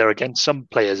agenda against some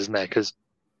players, isn't there? Because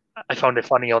I found it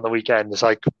funny on the weekend. It's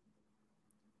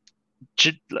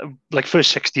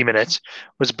first 60 minutes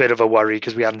was a bit of a worry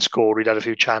because we hadn't scored. We'd had a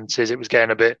few chances. It was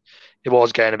getting a bit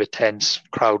tense.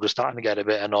 Crowd was starting to get a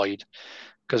bit annoyed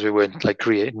because we weren't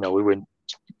creating. We weren't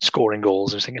scoring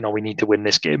goals. I was thinking, we need to win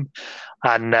this game.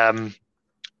 And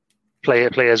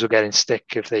players were getting stick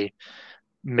if they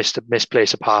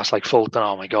misplace a pass like Fulton.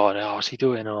 Oh my God, what's he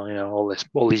doing?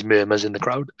 All these murmurs in the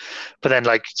crowd. But then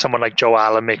someone like Joe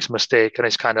Allen makes a mistake and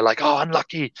it's kind of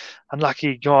unlucky.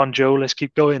 Go on, Joe, let's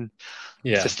keep going.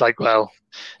 Yeah. It's just not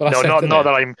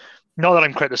that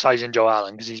I'm criticizing Joe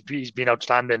Allen because he's been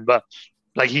outstanding, but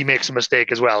he makes a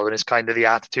mistake as well, and it's kind of the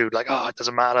attitude it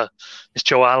doesn't matter, it's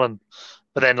Joe Allen.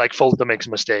 But then Fulton makes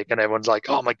a mistake and everyone's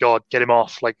oh my God, get him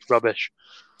off, rubbish.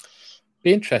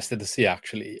 Be interested to see,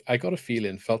 actually. I got a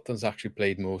feeling Felton's actually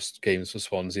played most games for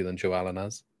Swansea than Joe Allen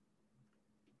has.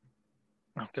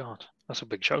 Oh God, that's a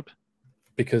big shout.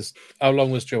 Because how long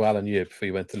was Joe Allen here before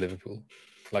he went to Liverpool?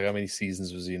 How many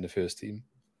seasons was he in the first team?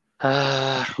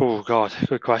 Oh God,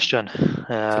 good question. Do you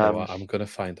know what? I'm going to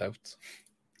find out.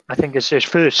 I think his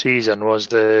first season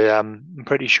was I'm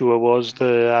pretty sure was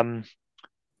the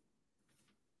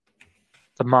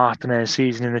Martinez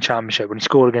season in the Championship when he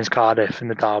scored against Cardiff in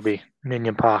the derby in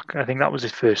Indian Park. I think that was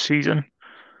his first season.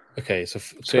 Okay, so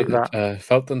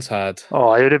Felton's had...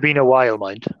 Oh, it would have been a while,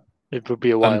 mind. It would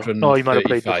be a while. No, he might have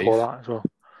played before that as well.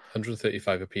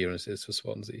 135 appearances for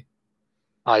Swansea.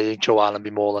 I think Joe Allen be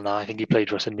more than that. I think he played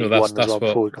for us in League One as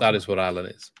well. That is what Allen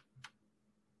is.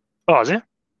 Oh, is it?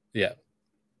 Yeah.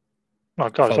 Oh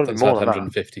God, Fulton's had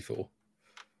 154.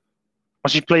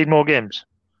 Has he played more games?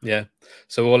 Yeah.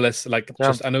 So all this,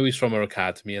 I know he's from our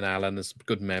academy, and Alan has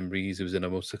good memories. He was in our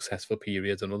most successful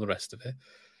period and all the rest of it.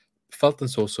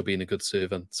 Fulton's also been a good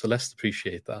servant, so let's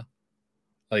appreciate that.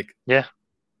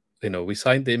 We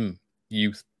signed him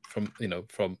youth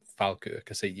from Falkirk.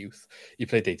 I say youth. He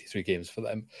played 83 games for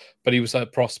them, but he was a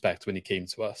prospect when he came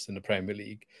to us in the Premier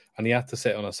League, and he had to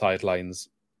sit on the sidelines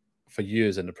for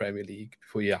years in the Premier League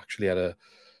before he actually had a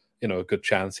good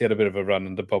chance. He had a bit of a run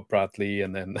under Bob Bradley,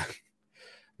 and then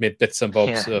made bits and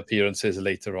bobs appearances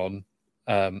later on.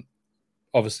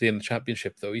 Obviously, in the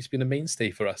Championship, though, he's been a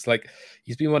mainstay for us.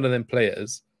 He's been one of them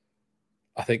players,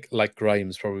 I think, like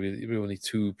Grimes, probably only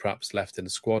 2 perhaps left in the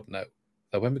squad now,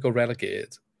 that when we got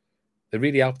relegated, they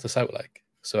really helped us out.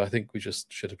 So I think we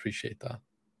just should appreciate that.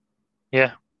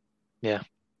 Yeah.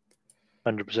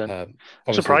 100%.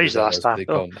 I'm surprised that's that,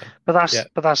 though. But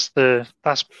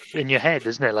that's in your head,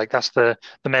 isn't it? That's the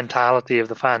mentality of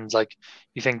the fans.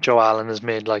 You think Joe Allen has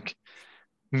made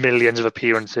millions of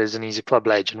appearances and he's a club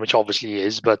legend, which obviously he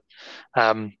is. But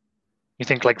you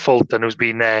think Fulton, who's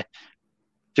been there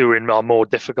during our more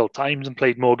difficult times and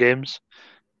played more games.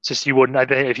 It's just you wouldn't. I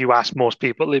think if you ask most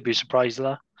people, they'd be surprised at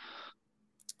that.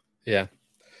 Yeah,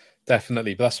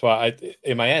 definitely. But that's why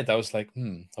in my head I was like,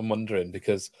 I'm wondering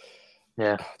because.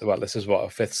 Yeah. Well, this is our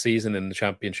 5th season in the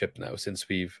Championship now since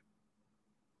we've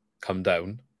come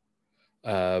down,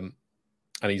 and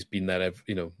he's been there,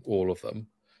 all of them.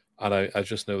 And I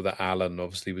just know that Alan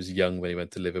obviously was young when he went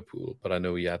to Liverpool, but I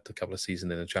know he had a couple of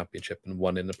seasons in the Championship and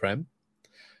 1 in the Prem.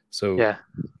 So yeah,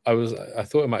 I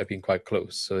thought it might have been quite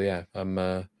close. So yeah, I'm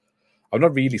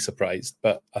not really surprised,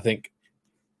 but I think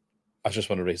I just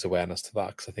want to raise awareness to that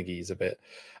because I think he's a bit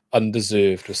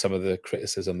undeserved with some of the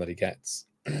criticism that he gets.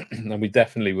 And we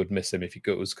definitely would miss him if he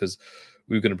goes because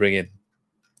we were going to bring in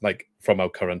from our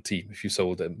current team. If you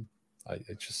sold him,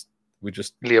 we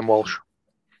just Liam Walsh.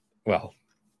 Well,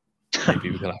 maybe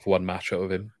we're going to have 1 match out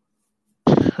of him.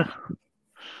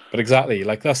 But exactly,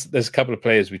 there's a couple of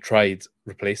players we tried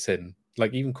replacing,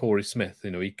 even Corey Smith.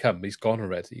 He's gone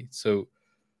already. So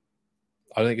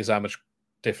I don't think there's that much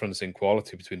difference in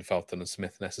quality between Felton and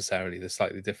Smith necessarily. They're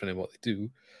slightly different in what they do,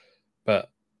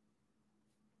 but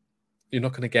you're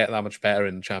not going to get that much better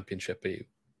in the Championship, are you?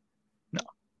 No.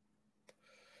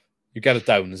 You get a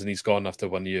Downs and he's gone after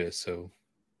 1 year, so...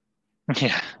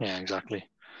 Yeah, exactly.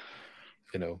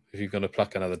 If you're going to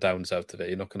pluck another Downs out of it,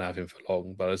 you're not going to have him for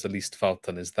long, but at least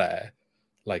Felton is there.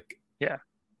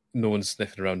 No one's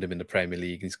sniffing around him in the Premier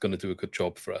League. He's going to do a good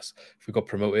job for us. If we got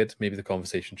promoted, maybe the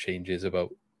conversation changes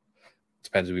about...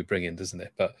 Depends who we bring in, doesn't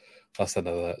it? But that's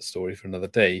another story for another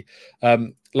day.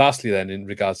 Lastly, then, in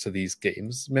regards to these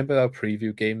games, remember our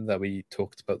preview game that we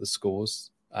talked about the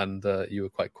scores and you were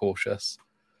quite cautious?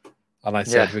 And I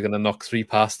said we're going to knock 3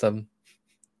 past them.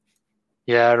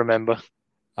 Yeah, I remember.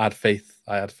 I had faith.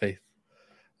 But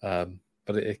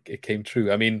it came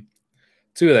true. I mean,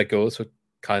 2 of their goals were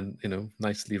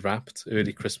nicely wrapped.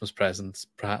 Early Christmas presents,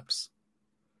 perhaps.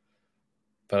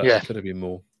 But it could have been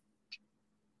more.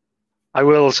 I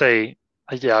will say,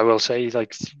 we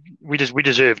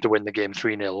deserved to win the game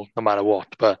 3-0 no matter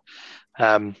what, but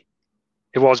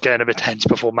it was getting a bit tense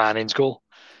before Manning's goal.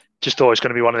 Just thought it's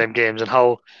going to be one of them games, and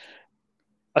how,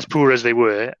 as poor as they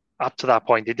were, up to that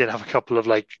point, they did have a couple of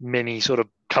mini sort of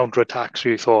counter-attacks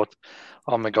where you thought,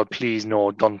 oh my God, please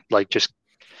no, don't just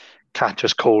catch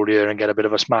us cold here and get a bit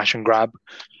of a smash and grab.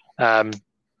 But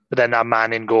then that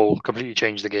Manning goal completely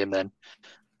changed the game then.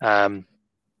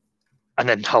 And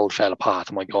then Hull fell apart.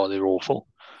 Oh my God, they were awful.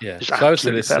 Yeah, so I would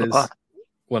say this is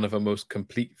one of our most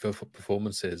complete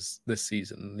performances this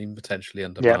season, even potentially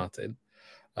under Martin.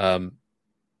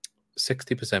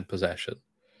 60% possession,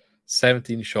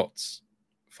 17 shots,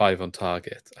 5 on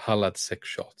target. Hull had 6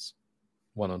 shots,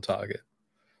 1 on target.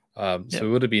 So it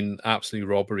would have been absolute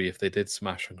robbery if they did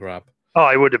smash and grab. Oh,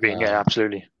 it would have been,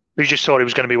 absolutely. We just thought it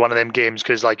was going to be one of them games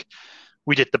because,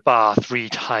 we did the bar 3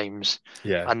 times.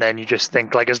 Yeah. And then you just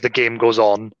think, as the game goes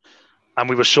on, and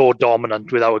we were so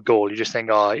dominant without a goal, you just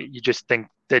think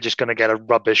they're just going to get a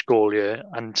rubbish goal here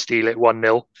and steal it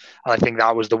 1-0. And I think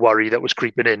that was the worry that was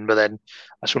creeping in. But then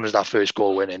as soon as that first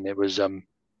goal went in, it was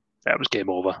game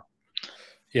over.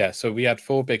 Yeah, so we had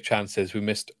 4 big chances. We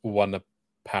missed 1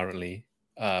 apparently.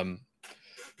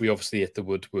 We obviously hit the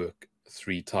woodwork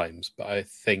 3 times, but I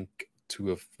think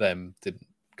 2 of them didn't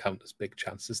count as big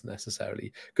chances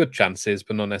necessarily. Good chances,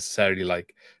 but not necessarily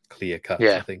clear cut.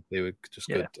 Yeah. I think they were just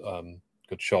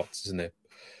good shots, isn't it?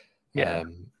 Yeah.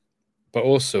 But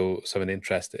also something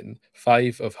interesting,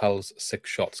 5 of Hull's 6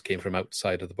 shots came from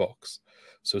outside of the box.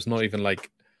 So it's not even like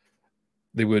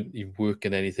they weren't even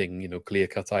working anything, clear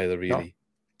cut either, really.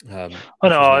 No.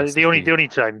 The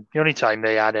only time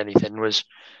they had anything was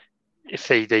if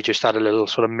they just had a little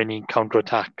sort of mini counter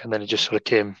attack, and then it just sort of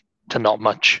came to not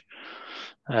much.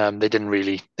 They didn't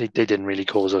really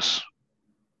cause us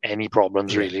any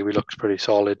problems. Really, we looked pretty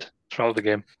solid throughout the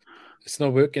game. It's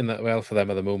not working that well for them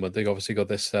at the moment. They've obviously got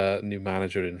this new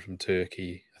manager in from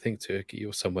Turkey. I think Turkey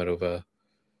or somewhere over.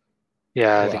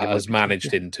 Yeah, I think it was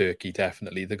managed in Turkey,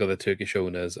 definitely. They've got the Turkish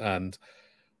owners and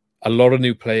a lot of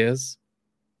new players.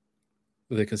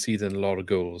 They're conceding a lot of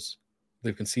goals.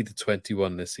 They've conceded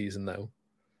 21 this season now,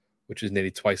 which is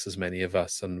nearly twice as many of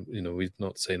us. And, we're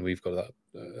not saying we've got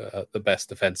that the best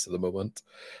defence at the moment.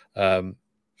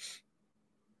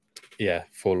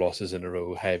 4 losses in a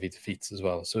row, heavy defeats as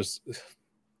well. So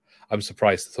I'm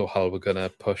surprised. I thought Hull were going to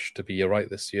push to be all right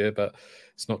this year, but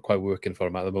it's not quite working for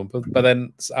them at the moment. But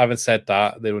then, having said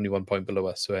that, they're only 1 point below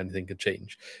us, so anything could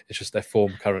change. It's just their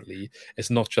form currently. It's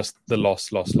not just the loss,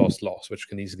 which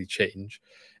can easily change.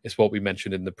 It's what we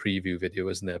mentioned in the preview video,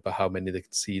 isn't it, about how many they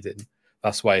concede in.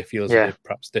 That's why it feels a bit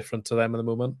perhaps different to them at the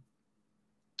moment.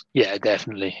 Yeah,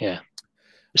 definitely, yeah.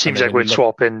 It seems like we're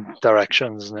swapping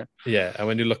directions, isn't it? Yeah, and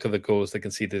when you look at the goals they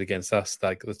conceded against us,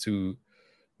 like the 2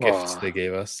 gifts they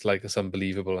gave us, like it's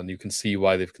unbelievable, and you can see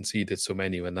why they've conceded so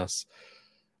many when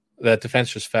their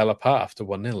defence just fell apart after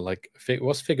 1-0. Like,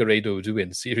 what's Figueiredo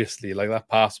doing? Seriously, like that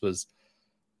pass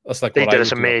that's like they what did I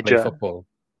us would do to play football.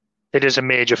 They did us a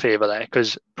major favour there,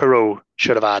 because Perot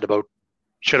should have had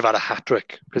a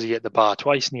hat-trick, because he hit the bar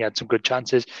twice and he had some good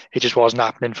chances. It just wasn't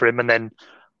happening for him, and then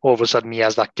all of a sudden he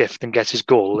has that gift and gets his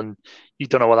goal, and you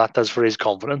don't know what that does for his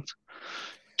confidence,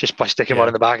 just by sticking one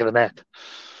in the back of the net.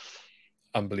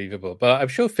 Unbelievable. But I'm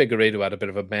sure Figueiredo had a bit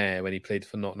of a mare when he played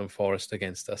for Nottingham Forest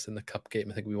against us in the cup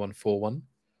game. I think we won 4-1.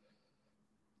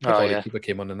 I thought the keeper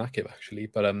came on in that game, actually.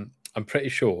 But I'm pretty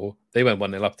sure they went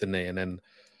 1-0 up, didn't they? And then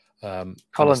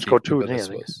Cullen scored 2,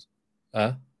 didn't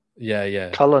he? Yeah.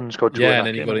 Cullen scored 2. Yeah, and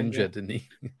then he got injured, didn't he?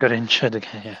 Got injured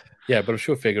again, yeah. Yeah, but I'm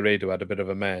sure Figueiredo had a bit of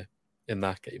a mare in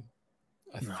that game.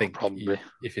 I think probably.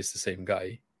 If it's the same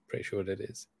guy, pretty sure it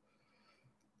is.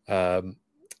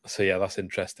 So yeah, that's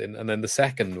interesting. And then the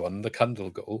second one, the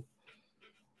Cundle goal,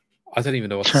 I don't even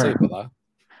know what to say about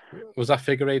that. Was that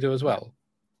Figueiredo as well?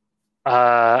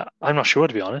 I'm not sure,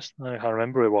 to be honest. I can't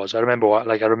remember who it was. I remember what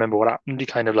happened. He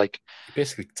kind of he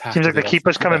basically seems like the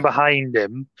keeper's coming behind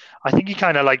him. I think he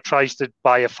kind of tries to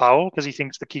buy a foul because he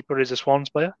thinks the keeper is a Swans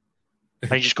player,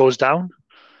 and he just goes down.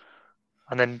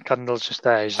 And then Cundle's just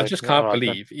there. I just can't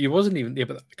believe he wasn't even. Yeah,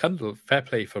 but Cundle, fair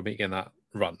play for making that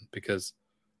run, because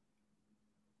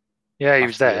he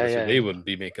was there. Yeah, they wouldn't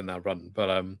be making that run,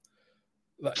 but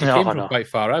he came from quite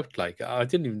far out. Like, I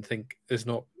didn't even think there's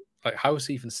not how has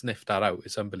he even sniffed that out?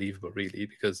 It's unbelievable, really,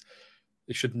 because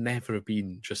it should never have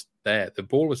been just there. The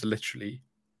ball was literally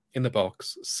in the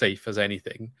box, safe as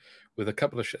anything, with a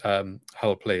couple of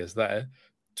Hull players there.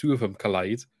 2 of them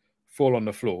collide, fall on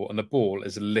the floor, and the ball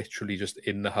is literally just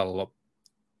in the Hull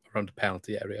around the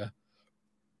penalty area,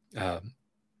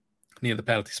 near the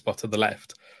penalty spot to the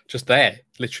left, just there,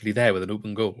 literally there with an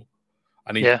open goal.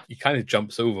 And he kind of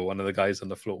jumps over one of the guys on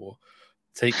the floor,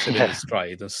 takes it in his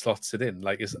stride and slots it in.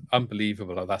 Like, it's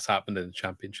unbelievable how that's happened in the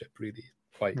Championship, really.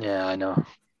 Yeah, I know.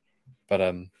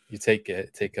 But you take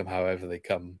them however they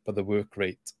come. But the work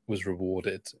rate was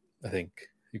rewarded, I think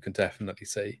you can definitely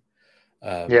say.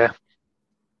 Yeah,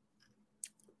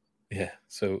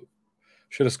 so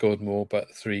should have scored more,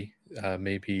 but 3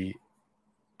 maybe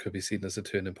could be seen as a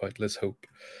turning point. Let's hope.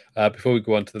 Before we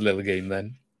go on to the little game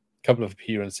then, a couple of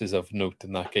appearances of note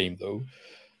in that game, though.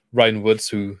 Ryan Woods,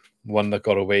 who one that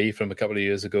got away from a couple of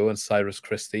years ago, and Cyrus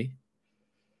Christie.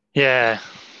 Yeah,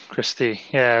 Christie.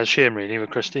 Yeah, shame really with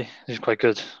Christie. He's quite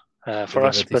good for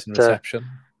us. Reception.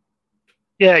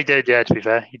 Yeah, he did. Yeah, to be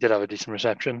fair, he did have a decent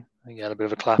reception. I think he had a bit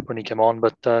of a clap when he came on,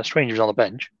 but strange he was on the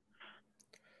bench.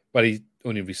 Well, he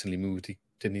only recently moved. He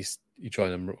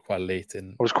joined them quite late.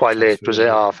 It was quite late, was it?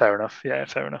 Oh, fair enough. Yeah,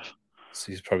 fair enough.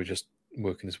 So he's probably just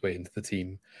working his way into the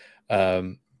team.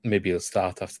 Maybe he'll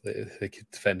start after they keep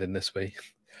defending this way.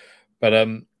 But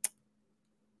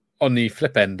on the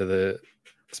flip end of the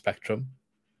spectrum,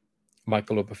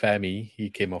 Michael Obafemi, he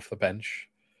came off the bench.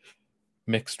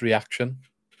 Mixed reaction.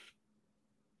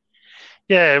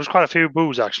 Yeah, it was quite a few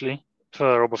boos, actually,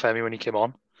 for Obafemi when he came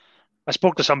on. I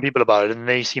spoke to some people about it, and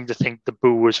they seemed to think the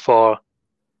boo was for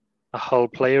a Hull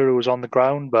player who was on the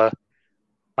ground, but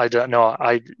I don't know.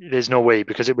 There's no way,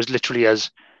 because it was literally as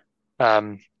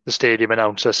the stadium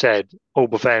announcer said,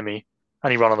 Obafemi,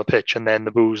 and he ran on the pitch, and then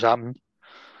the boos happened.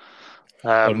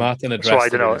 Well, Martin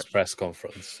addressed it in his press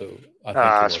conference, so I think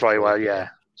that's right. Well, yeah.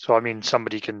 So I mean,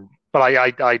 somebody can, but I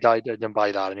didn't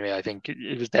buy that anyway. I think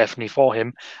it was definitely for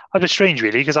him. A bit strange,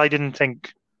 really, because I didn't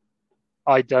think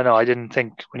when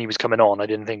he was coming on, I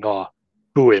didn't think, oh,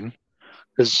 boo him,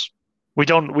 because we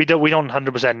don't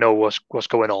 100% know what's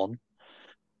going on.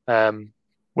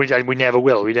 We never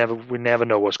will. We never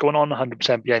know what's going on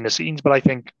 100% behind the scenes. But I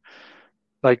think,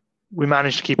 like, we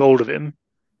managed to keep hold of him.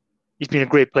 He's been a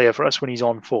great player for us when he's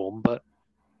on form,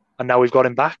 and now we've got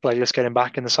him back. Like, let's get him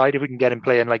back in the side. If we can get him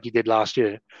playing like he did last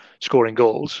year, scoring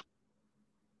goals,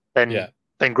 then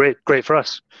great for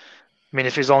us. I mean,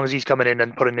 if as long as he's coming in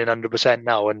and putting in 100%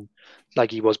 now, and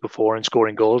like he was before, and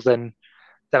scoring goals, then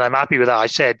I'm happy with that. I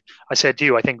said to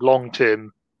you, I think long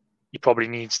term, he probably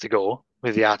needs to go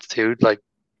with the attitude. Like,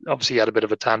 obviously, he had a bit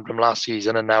of a tantrum last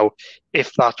season, and now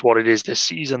if that's what it is this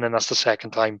season, then that's the second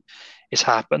time it's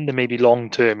happened. And maybe long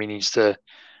term, he needs to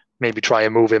maybe try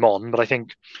and move him on. But I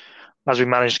think as we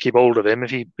manage to keep hold of him,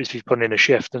 if he's putting in a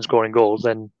shift and scoring goals,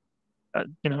 then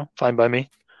fine by me.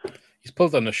 He's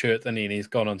pulled on the shirt and he's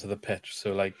gone onto the pitch.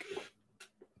 So, like,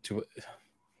 do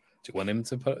you want him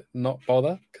to not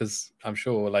bother? Because I'm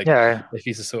sure, like, if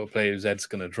he's the sort of player whose head's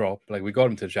going to drop, like, we got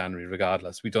him to January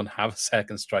regardless. We don't have a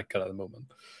second striker at the moment.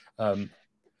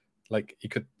 Like, he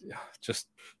could just,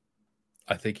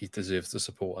 I think he deserves the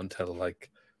support until, like,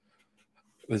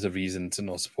 there's a reason to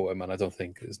not support him, and I don't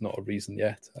think there's not a reason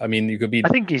yet. I mean, you could be, I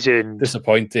think he's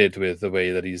disappointed with the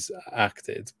way that he's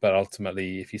acted, but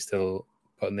ultimately, if he's still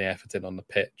putting the effort in on the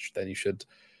pitch, then you should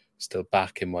still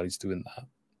back him while he's doing that.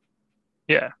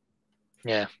 Yeah.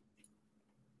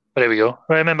 But there we go.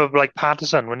 I remember, like,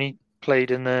 Patterson, when he played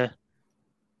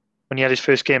when he had his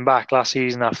first game back last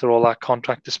season after all that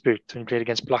contract dispute, when he played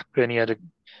against Blackburn, he had a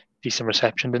decent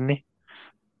reception, didn't he?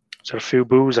 So a few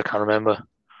boos, I can't remember.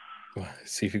 Well,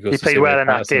 see if he goes. He played well in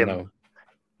that game. Now.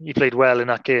 He played well in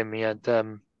that game. He had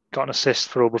got an assist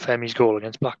for Obafemi's goal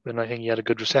against Blackburn. I think he had a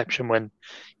good reception when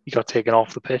he got taken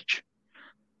off the pitch.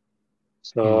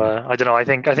 So I don't know. I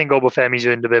think Obafemi's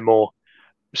earned a bit more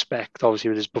respect, obviously,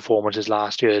 with his performances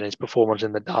last year and his performance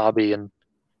in the derby, and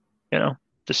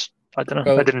just I don't know.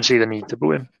 Well, I didn't see the need to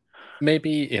boo him.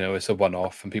 Maybe it's a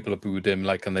one-off and people have booed him,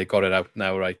 like, and they got it out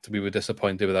now, right? We were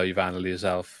disappointed with how you handled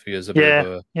yourself. Here's a bit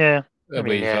of a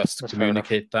way for us to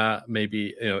communicate that.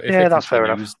 Maybe that's fair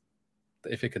enough.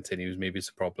 If it continues, maybe it's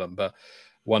a problem. But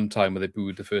one time where they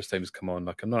booed the first time he's come on,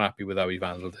 like, I'm not happy with how you've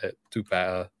handled it. Do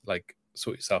better. Like,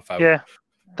 sort yourself out. Yeah,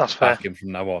 that's fair. Back him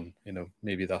from now on.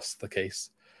 Maybe that's the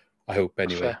case. I hope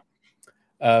anyway.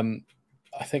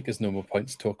 I think there's no more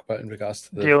points to talk about in regards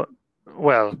to the.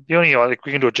 The only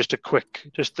we can do just a quick.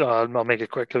 I'll make it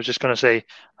quick. I was just going to say,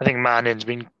 I think Manning's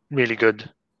been really good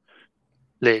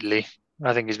lately.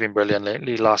 I think he's been brilliant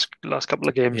lately. Last couple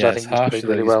of games, I think he's played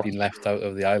really well. He's been left out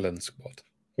of the Ireland squad.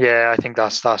 Yeah, I think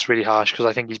that's really harsh because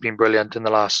I think he's been brilliant in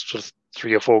the last sort of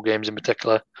 3 or 4 games in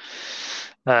particular.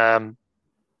 So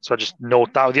I just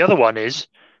note that. The other one it's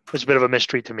a bit of a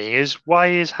mystery to me, is why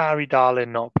is Harry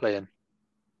Darlin not playing?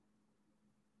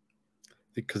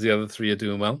 Because the other 3 are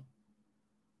doing well.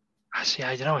 I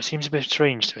don't know. It seems a bit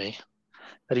strange to me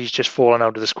that he's just fallen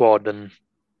out of the squad and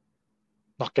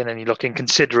not getting any looking,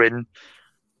 considering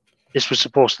this was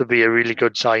supposed to be a really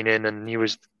good signing and he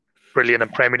was brilliant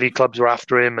and Premier League clubs were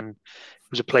after him and he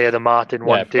was a player that Martin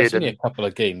wanted. It's only a couple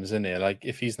of games, isn't it? Like,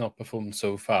 if he's not performed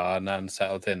so far and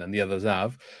settled in and the others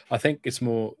have, I think it's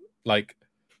more like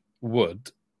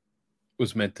Wood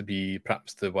was meant to be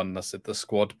perhaps the one that's at the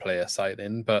squad player side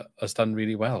in, but has done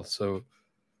really well. So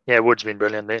yeah, Wood's been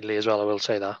brilliant lately as well, I will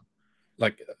say that.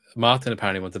 Like, Martin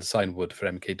apparently wanted to sign Wood for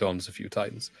MK Dons a few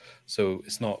times. So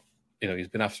it's not, he's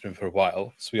been after him for a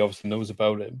while. So he obviously knows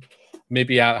about him.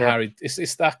 Maybe Harry,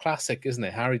 it's that classic, isn't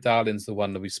it? Harry Darlin's the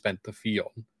one that we spent the fee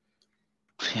on.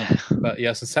 Yeah. But he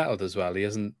hasn't settled as well. He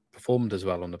hasn't performed as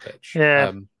well on the pitch.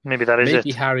 Yeah, maybe that is it.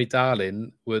 Maybe Harry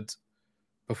Darlin would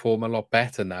perform a lot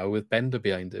better now with Bender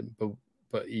behind him.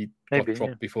 But he got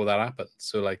dropped before that happened.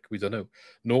 So, like, we don't know.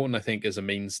 Norton, I think, is a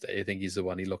mainstay. I think he's the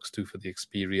one he looks to for the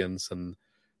experience and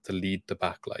to lead the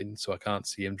back line. So I can't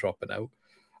see him dropping out.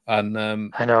 And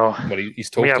I know. Well, he's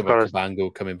talked about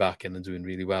Cabango coming back in and doing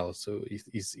really well. So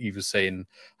he was saying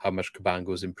how much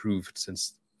Cabango's improved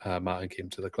since Martin came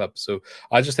to the club. So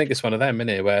I just think it's one of them,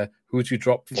 innit, where who would you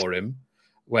drop for him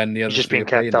when the other just being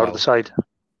kept out of the side?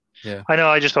 Yeah, I know.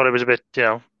 I just thought it was a bit,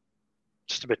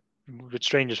 just a bit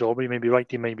strange as well. But he may be right.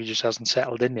 He maybe just hasn't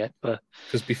settled in yet. But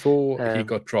because before he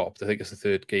got dropped, I think it's the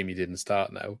 3rd game he didn't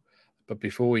start now. But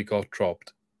before he got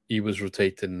dropped, he was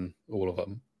rotating all of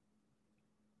them.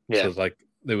 Yeah. So, like,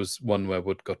 there was one where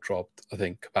Wood got dropped. I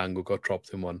think Cabango got dropped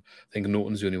in one. I think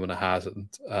Norton's the only one that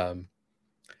hasn't.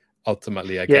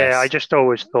 ultimately, I guess. Yeah, I just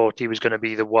always thought he was going to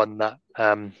be the one that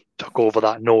took over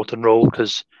that Norton role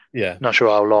because not sure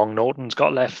how long Norton's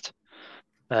got left.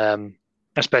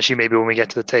 Especially maybe when we get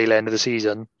to the tail end of the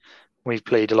season. We've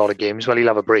played a lot of games. Well, he'll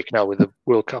have a break now with the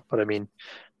World Cup, but I mean,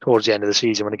 towards the end of the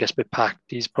season when it gets a bit packed,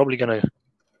 he's probably going to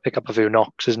pick up a few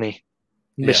knocks, isn't he?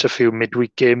 Miss a few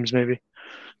midweek games, maybe.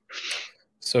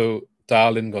 So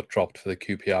Darlin got dropped for the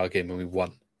QPR game and we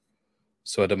won.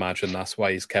 So I'd imagine that's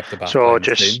why he's kept the back line. So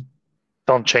just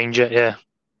don't change it, yeah.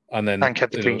 And then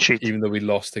kept the clean sheet. Even though we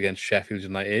lost against Sheffield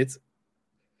United, it's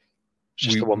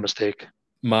just the one mistake.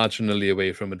 Marginally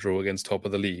away from a draw against top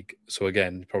of the league. So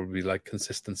again, probably like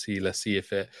consistency. Let's see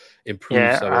if it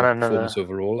improves our performance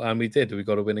overall. And we did. We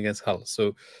got a win against Hull.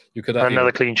 So you could have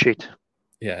another clean sheet.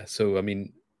 Yeah. So I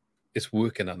mean, it's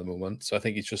working at the moment. So I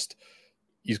think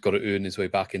he's got to earn his way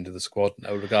back into the squad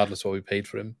now, regardless of what we paid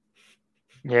for him.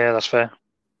 Yeah, that's fair.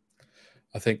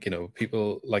 I think,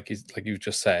 people like you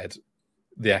just said,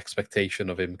 the expectation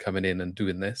of him coming in and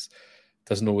doing this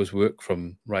doesn't always work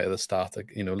from right at the start.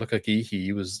 Look at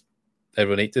Geehy.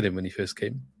 Everyone hated him when he first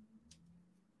came.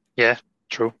 Yeah,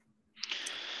 true.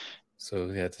 So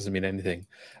yeah, it doesn't mean anything.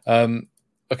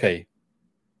 Okay.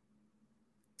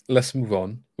 Let's move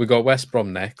on. We got West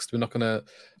Brom next. We're not gonna.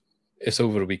 It's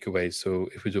over a week away, so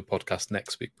if we do a podcast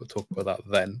next week, we'll talk about that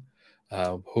then.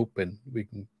 Hoping we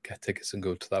can get tickets and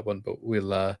go to that one, but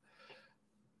we'll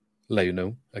let you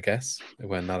know, I guess,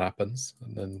 when that happens,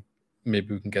 and then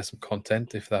maybe we can get some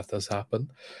content if that does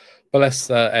happen. But let's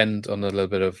end on a little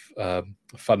bit of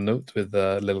fun note with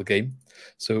a little game.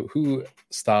 So who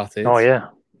started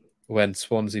when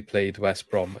Swansea played West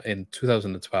Brom in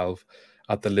 2012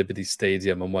 at the Liberty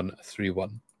Stadium and won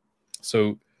 3-1?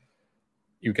 So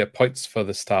you get points for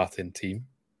the starting team.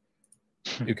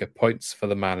 You get points for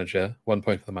the manager, 1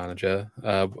 point for the manager,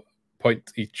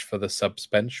 point each for the subs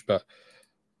bench, but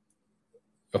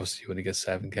obviously you only get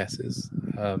 7 guesses.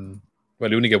 Well,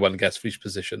 you only get 1 guess for each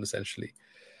position, essentially.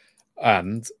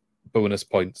 And bonus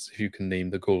points if you can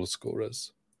name the goal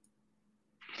scorers.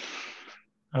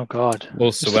 Oh, God.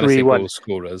 Also, when I say goal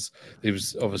scorers, it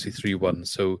was obviously 3-1.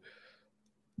 So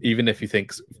even if you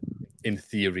think, in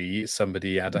theory,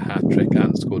 somebody had a hat-trick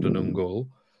and scored an own goal,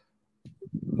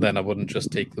 then I wouldn't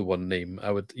just take the one name.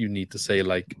 You need to say,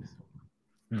 like,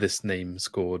 this name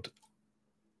scored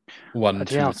 1,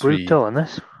 2, 3. Brutal in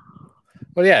this.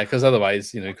 Well, yeah, because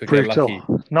otherwise, you could get lucky.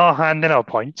 Not handing out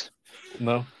points.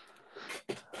 No.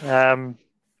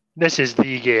 This is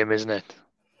the game, isn't it?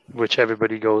 Which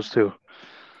everybody goes to.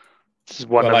 This is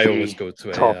one of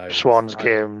the top Swans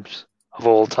games of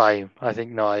all time. I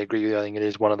agree with you. I think it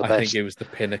is one of the best. I think it was the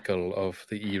pinnacle of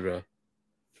the era.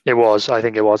 It was. I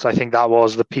think it was. I think that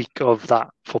was the peak of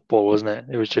that football, wasn't it?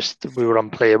 It was just, we were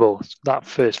unplayable. That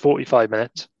first 45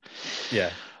 minutes. Yeah.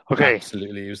 Okay.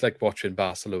 Absolutely. It was like watching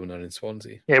Barcelona in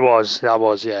Swansea. It was. That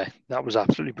was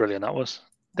absolutely brilliant. That was.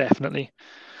 Definitely.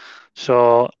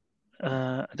 So,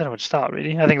 I don't know where to start,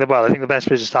 really. I think the best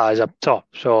place to start is up top.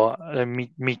 So,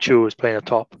 Michu was playing up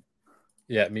top.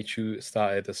 Yeah, Michu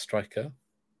started as striker.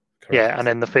 Correct. Yeah, and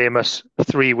then the famous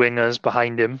 3 wingers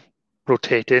behind him,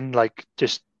 rotating, like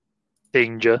just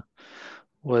danger,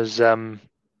 was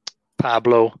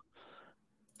Pablo,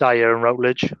 Dyer and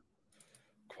Routledge.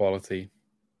 Quality.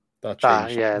 That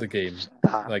changed the game.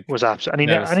 That was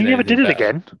absolutely. And he never did it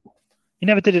again. He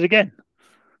never did it again.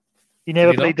 He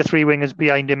never played the 3 wingers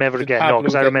behind him ever again. No,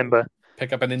 because I remember.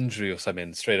 Pick up an injury or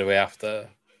something straight away after.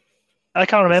 I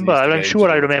can't remember. I'm sure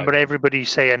I remember everybody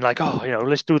saying, like,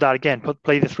 let's do that again.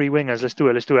 Play the 3 wingers. Let's do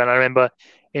it. And I remember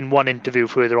in one interview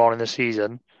further on in the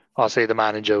season, I'll say the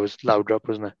manager was Laudrup,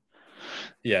 wasn't it?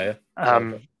 Yeah.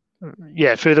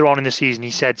 Yeah, further on in the season,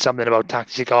 he said something about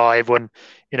tactics. Like,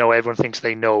 everyone thinks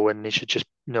they know, and they should just,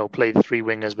 play the 3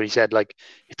 wingers. But he said, like,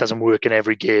 it doesn't work in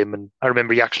every game. And I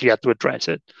remember he actually had to address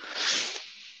it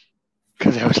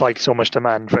because there was like so much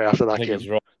demand for it after that game. He's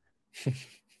wrong.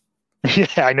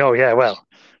 Yeah, I know. Yeah, well,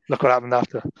 look what happened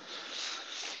after.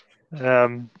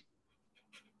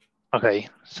 Okay,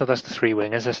 so that's the 3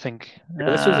 wingers, I think.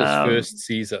 This was his first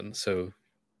season, so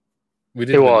we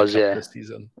did. It was, this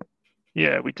season.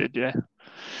 Yeah, we did, yeah.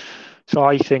 So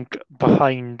I think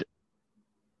behind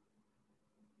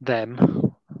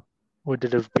them would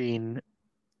it have been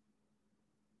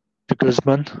de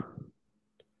Guzman?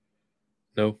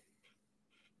 No.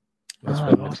 That's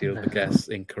one midfield, I guess,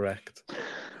 incorrect.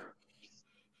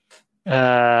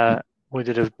 Would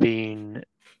it have been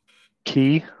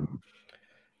Key?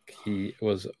 Key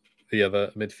was the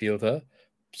other midfielder.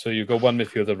 So you got one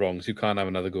midfielder wrong, so you can't have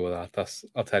another go at that.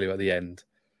 I'll tell you at the end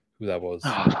who that was.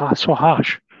 Oh, that's so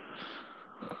harsh.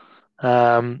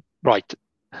 Right.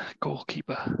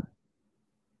 Goalkeeper.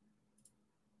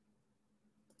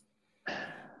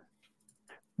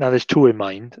 Now there's two in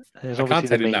mind. There's I obviously can't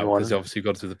tell the you main now one. because obviously you've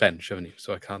got to do the bench, haven't you?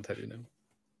 So I can't tell you now.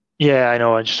 Yeah, I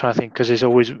know. I'm just trying to think because there's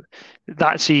always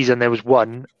that season there was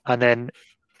one, and then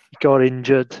he got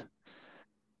injured,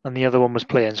 and the other one was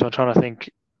playing. So I'm trying to think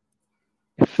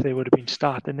if they would have been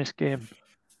starting this game.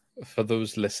 For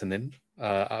those listening,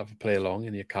 have a play along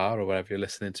in your car or wherever you're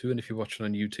listening to, and if you're watching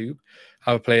on YouTube,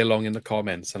 have a play along in the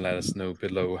comments and let us know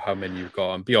below how many you've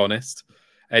got. And be honest,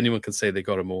 anyone can say they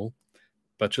got them all,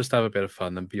 but just have a bit of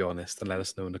fun and be honest and let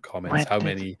us know in the comments how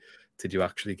many did you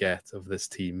actually get of this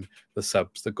team, the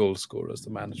subs, the goal scorers, the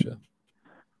manager.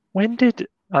 When did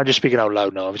I'm just speaking out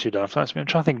loud now? Obviously, you don't have to ask me. I'm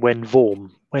trying to think when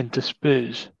Vorm went to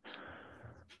Spurs.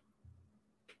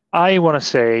 I want to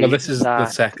say. Well, this is the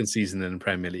second season in the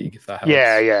Premier League, if that helps.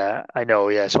 Yeah, I know.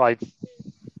 Yeah, so but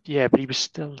he was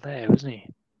still there, wasn't he?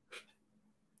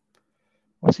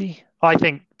 Was he? I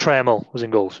think Tremel was in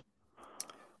goals.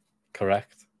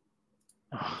 Correct.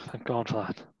 Oh, thank God for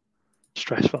that.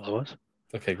 Stressful that was.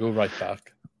 Okay, go right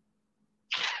back.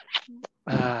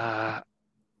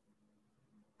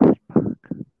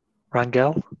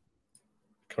 Rangel.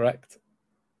 Correct.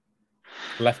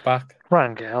 Left back.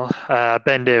 Rangel.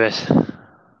 Ben Davis.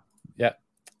 Yeah.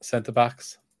 Centre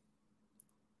backs.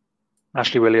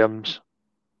 Ashley Williams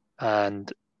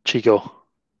and Chico.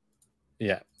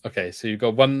 Yeah. Okay, so you've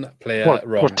got one player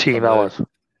wrong. What team that was?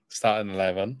 Starting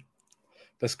 11.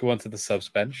 Let's go on to the subs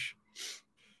bench.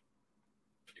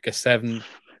 You get 7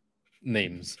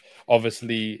 names.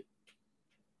 Obviously,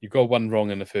 you got one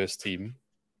wrong in the first team.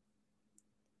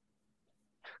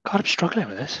 God, I'm struggling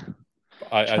with this.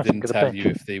 I didn't tell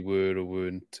you if they were or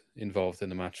weren't involved in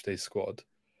the matchday squad.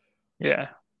 Yeah.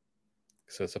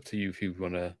 So it's up to you if you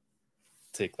want to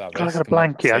take that God, risk. I got a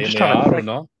blank here. I'm just trying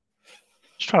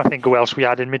to think who else we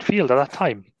had in midfield at that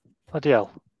time. Bloody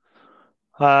hell.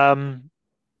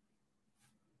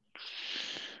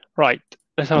 Right.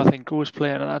 Let's have a think who was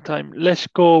playing at that time. Let's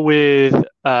go with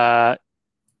Schechter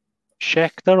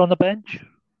on the bench.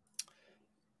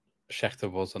 Schechter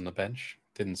was on the bench.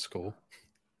 Didn't score.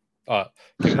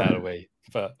 Give that away.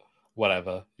 But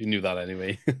whatever. You knew that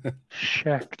anyway.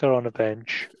 Schechter on the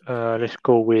bench. Let's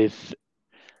go with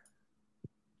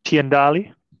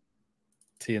Tiendali.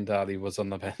 Tiendali was on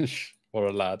the bench. What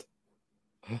a lad.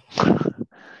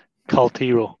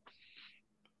 Caltiro.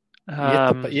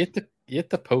 He hit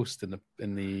the post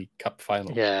in the cup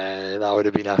final. Yeah, that would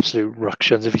have been absolute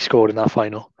ructions if he scored in that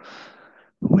final.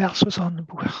 Who else was on?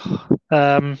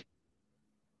 Let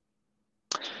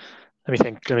me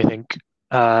think.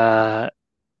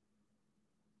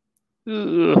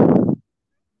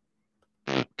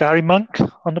 Gary Monk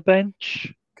on the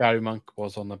bench. Gary Monk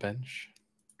was on the bench.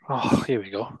 Oh, here we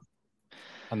go.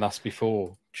 And that's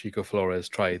before Chico Flores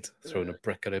tried throwing a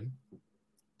brick at him.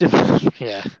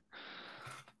 Yeah.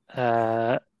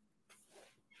 I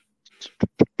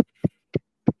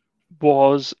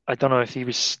don't know if he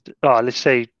was. Let's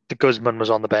say De Guzman was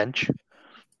on the bench.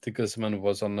 De Guzman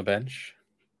was on the bench.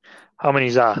 How many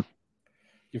is that?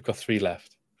 You've got 3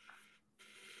 left.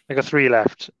 I got 3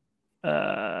 left.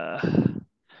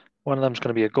 One of them's going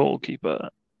to be a goalkeeper,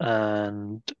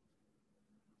 and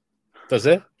does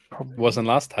it? Wasn't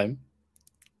last time.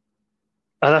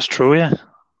 That's true. Yeah,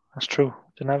 that's true.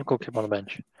 Didn't have a goalkeeper on the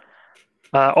bench.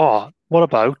 What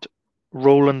about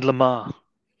Roland Lamar?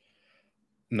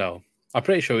 No, I'm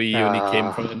pretty sure he only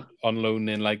came from on loan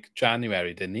in like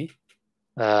January, didn't he?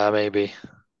 Maybe.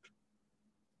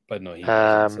 But no, he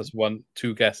wasn't. So there's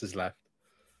 2 guesses left.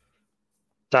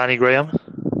 Danny Graham?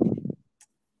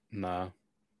 No.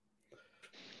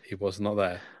 He was not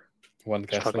there. 1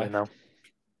 guess left. Now.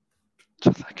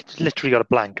 So I literally got a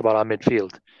blank about our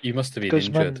midfield. You must have been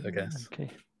injured, I guess. Okay.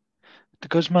 De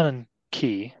Guzman and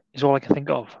Key is all I can think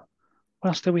of. What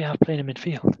else do we have playing in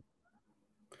midfield?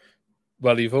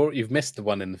 Well, you've missed the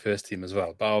one in the first team as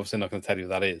well, but I'm obviously not going to tell you who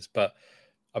that is. But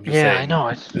I'm just saying, I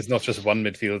know. There's not just one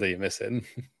midfielder you're missing.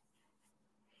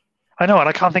 I know, and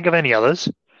I can't think of any others.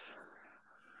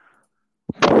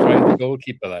 Try the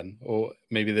goalkeeper then, or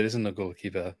maybe there isn't a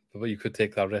goalkeeper, but you could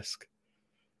take that risk.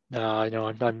 No, I know.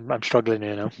 I'm struggling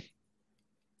here now.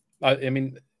 I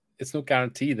mean, it's no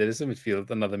guarantee there is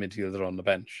another midfielder on the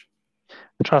bench.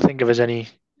 I'm trying to think if there's any.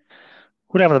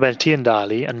 Would have on the bench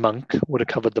Tiendali and Monk would have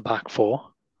covered the back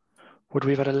 4. Would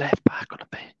we have had a left back on the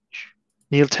bench?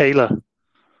 Neil Taylor.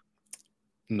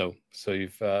 No, so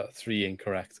you've 3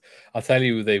 incorrect. I'll tell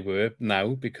you who they were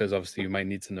now because obviously you might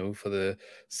need to know for the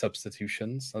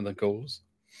substitutions and the goals.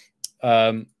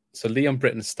 So Leon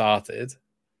Britton started.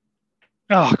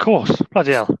 Oh, of course,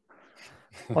 bloody hell!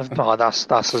 That's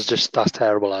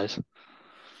terrible, eyes.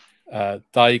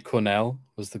 Di Cornell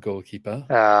was the goalkeeper.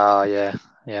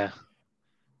 Yeah.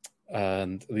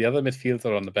 And the other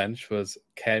midfielder on the bench was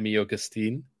Kemi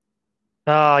Augustine.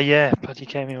 Ah, yeah, Paddy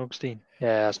Kemi Augustine.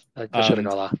 Yeah, I should have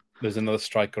got that. There's another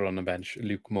striker on the bench,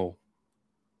 Luke Moore.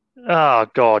 Oh,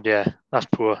 God, yeah. That's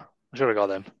poor. I should have got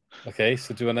them. Okay,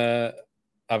 so do you want to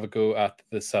have a go at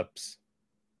the subs?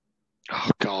 Oh,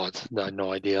 God.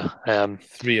 No idea.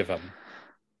 3 of them.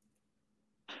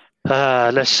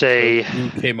 Let's say... So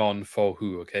who came on for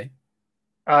who, okay?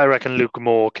 I reckon Luke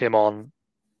Moore came on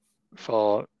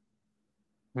for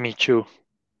Michu.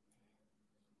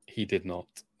 He did not.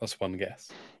 That's one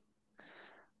guess.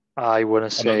 I want to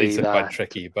say these are that... quite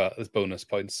tricky, but there's bonus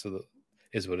points, so that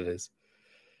is what it is.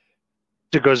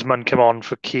 De Guzman came on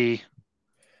for Key.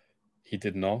 He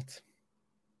did not.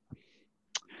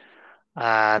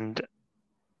 And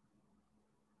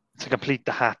to complete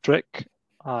the hat-trick,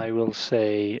 I will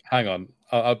say... Hang on.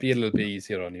 I'll be a little bit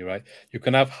easier on you, right? You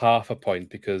can have half a point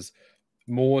because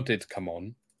Moore did come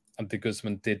on and De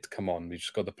Guzman did come on. We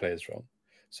just got the players wrong.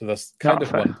 So that's kind of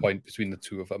fair. 1 point between the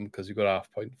two of them because you got a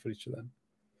half point for each of them.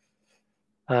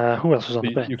 Who else was on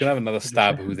the bench? You can have another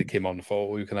stab at who they came on for,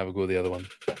 or you can have a go at the other one.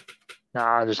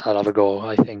 Nah, I'll have a go.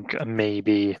 I think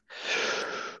maybe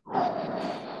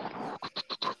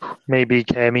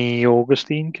Kemi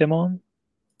Augustine came on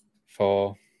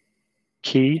For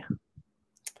Key.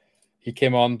 he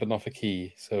came on, but not for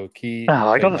Key. So Key.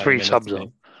 I got the played 3 90 subs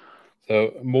minutes.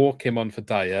 though. So Moore came on for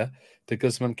Dyer, De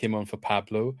Guzman came on for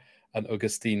Pablo, and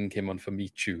Augustine came on for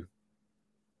Michu.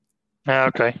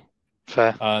 Okay,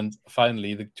 fair. And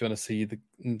finally, do you want to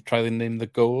try to name the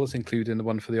goals, including the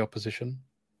one for the opposition?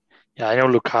 Yeah, I know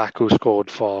Lukaku scored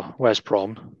for West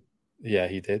Brom. Yeah,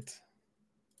 he did.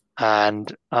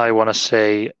 And I want to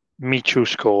say Michu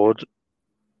scored.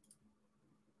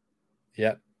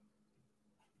 Yeah.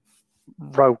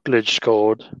 Routledge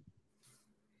scored.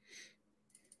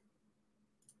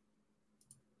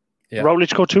 Yeah. Routledge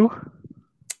scored 2?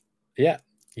 Yeah,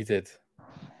 he did.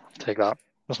 Take that.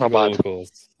 That's not All bad.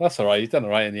 goals. That's all right. He's done all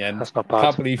right in the end. That's not bad.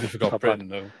 Can't believe you forgot Not Britain,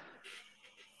 though.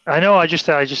 I know. I just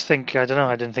think I don't know.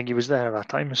 I didn't think he was there at that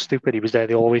time. It's stupid. He was there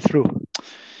the whole way through.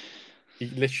 He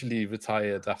literally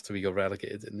retired after we got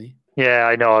relegated, didn't he? Yeah,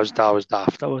 I know. That was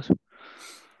daft. That was.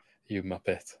 You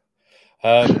muppet.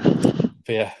 But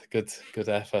yeah, good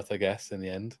effort, I guess, in the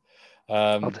end.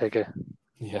 I'll take it.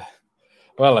 Yeah.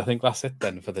 Well, I think that's it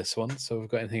then for this one. So, have we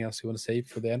got anything else you want to say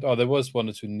for the end? Oh, there was 1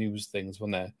 or 2 news things,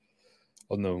 wasn't there?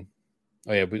 Oh, no.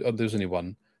 Oh, yeah, there's only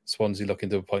one. Swansea looking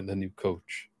to appoint the new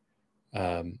coach.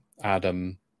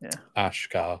 Adam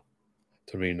Ashgar.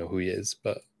 Don't really know who he is,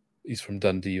 but he's from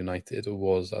Dundee United, or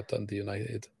was at Dundee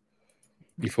United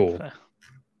before. Fair.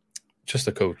 Just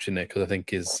a coach, in it, because I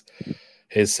think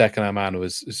his second man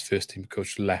was his first team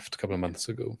coach left a couple of months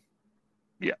ago.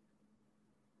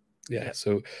 Yeah,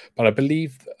 so, but I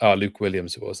believe Luke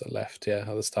Williams it was that left, at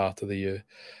the start of the year.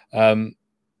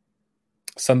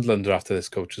 Sunderland are after this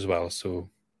coach as well, so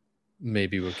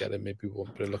maybe we'll get it, maybe we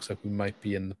won't, but it looks like we might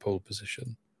be in the pole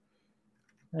position.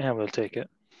 Yeah, we'll take it.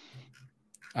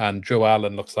 And Joe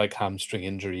Allen looks like hamstring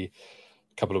injury,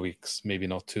 a couple of weeks, maybe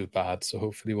not too bad, so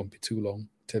hopefully it won't be too long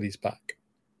till he's back.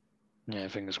 Yeah,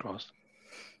 fingers crossed.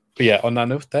 But yeah, on that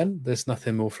note then, there's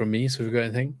nothing more from me, so have you got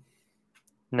anything?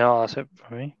 No, that's it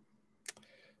for me.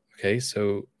 Okay,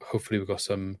 so hopefully we've got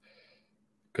some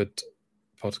good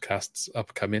podcasts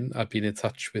upcoming. I've been in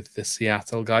touch with the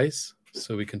Seattle guys,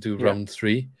 so we can do round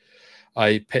 3.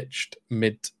 I pitched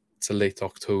mid to late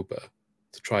October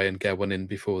to try and get one in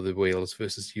before the Wales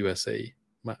versus USA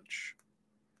match.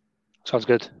 Sounds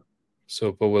good.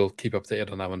 So, but we'll keep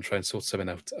updated on that one, try and sort something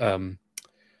out. But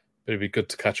it'd be good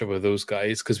to catch up with those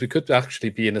guys, because we could actually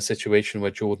be in a situation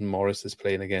where Jordan Morris is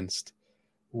playing against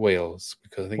Wales,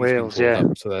 because I think he's been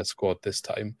called up to their squad this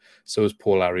time. So is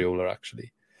Paul Ariola,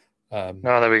 actually.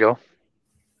 There we go.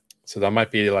 So that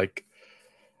might be like,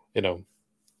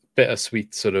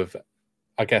 bittersweet sort of,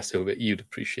 I guess you'd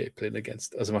appreciate playing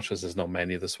against, as much as there's not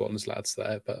many of the Swans lads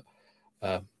there, but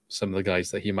some of the guys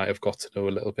that he might have got to know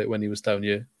a little bit when he was down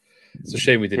here. It's a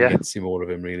shame we didn't get to see more of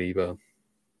him, really, but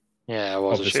yeah, it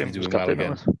was a shame. Doing well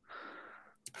again.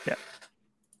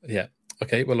 Yeah.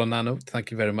 Okay, well, on that note,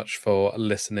 thank you very much for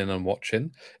listening and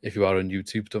watching. If you are on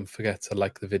YouTube, don't forget to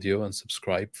like the video and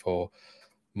subscribe for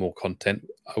more content.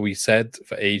 We said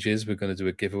for ages we're going to do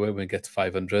a giveaway when we get to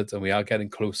 500, and we are getting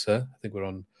closer. I think we're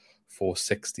on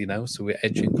 460 now, so we're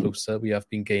edging closer. We have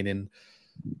been gaining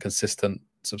consistent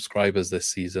subscribers this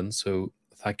season, so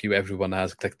thank you everyone that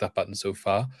has clicked that button so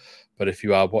far. But if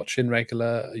you are watching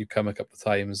regular, you come a couple of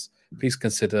times, please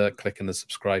consider clicking the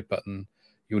subscribe button.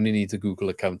 You only need a Google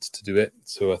account to do it.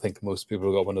 So I think most people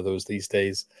have got one of those these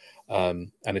days.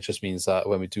 And it just means that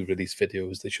when we do release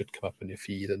videos, they should come up on your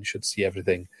feed and you should see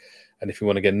everything. And if you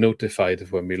want to get notified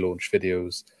of when we launch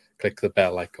videos, click the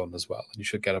bell icon as well. And you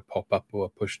should get a pop-up or a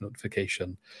push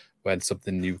notification when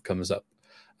something new comes up.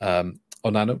 On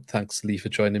that note, thanks, Lee, for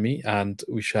joining me. And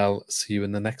we shall see you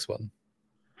in the next one.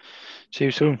 See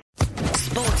you soon.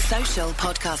 Sports Social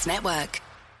Podcast Network.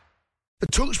 The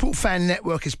TalkSport Fan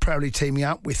Network is proudly teaming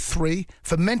up with 3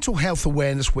 for Mental Health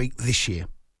Awareness Week this year.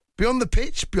 Beyond the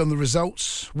pitch, beyond the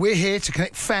results, we're here to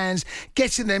connect fans,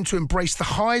 getting them to embrace the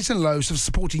highs and lows of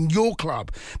supporting your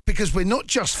club, because we're not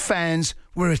just fans,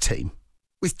 we're a team.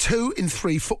 With 2 in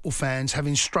 3 football fans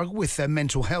having struggled with their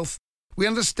mental health, we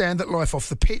understand that life off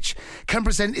the pitch can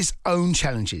present its own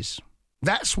challenges.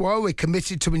 That's why we're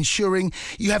committed to ensuring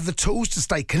you have the tools to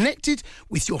stay connected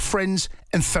with your friends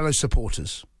and fellow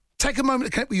supporters. Take a moment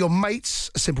to connect with your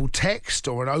mates. A simple text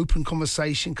or an open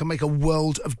conversation can make a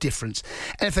world of difference.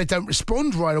 And if they don't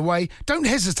respond right away, don't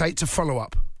hesitate to follow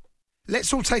up.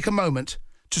 Let's all take a moment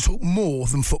to talk more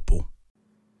than football.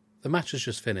 The match has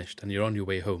just finished and you're on your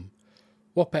way home.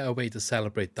 What better way to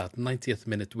celebrate that 90th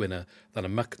minute winner than a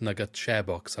McNugget share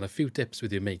box and a few tips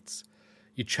with your mates?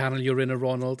 You channel your inner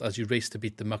Ronald as you race to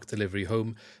beat the McDelivery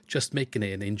home, just making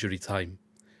it in injury time.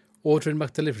 Ordering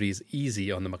McDelivery is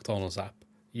easy on the McDonald's app.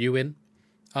 You in?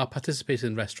 Our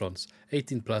participating restaurants,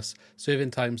 18 plus,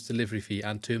 serving times, delivery fee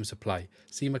and terms apply.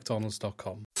 See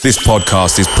mcdonalds.com. This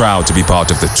podcast is proud to be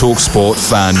part of the TalkSport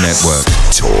Fan Network.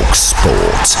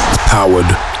 TalkSport.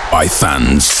 Powered by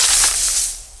fans.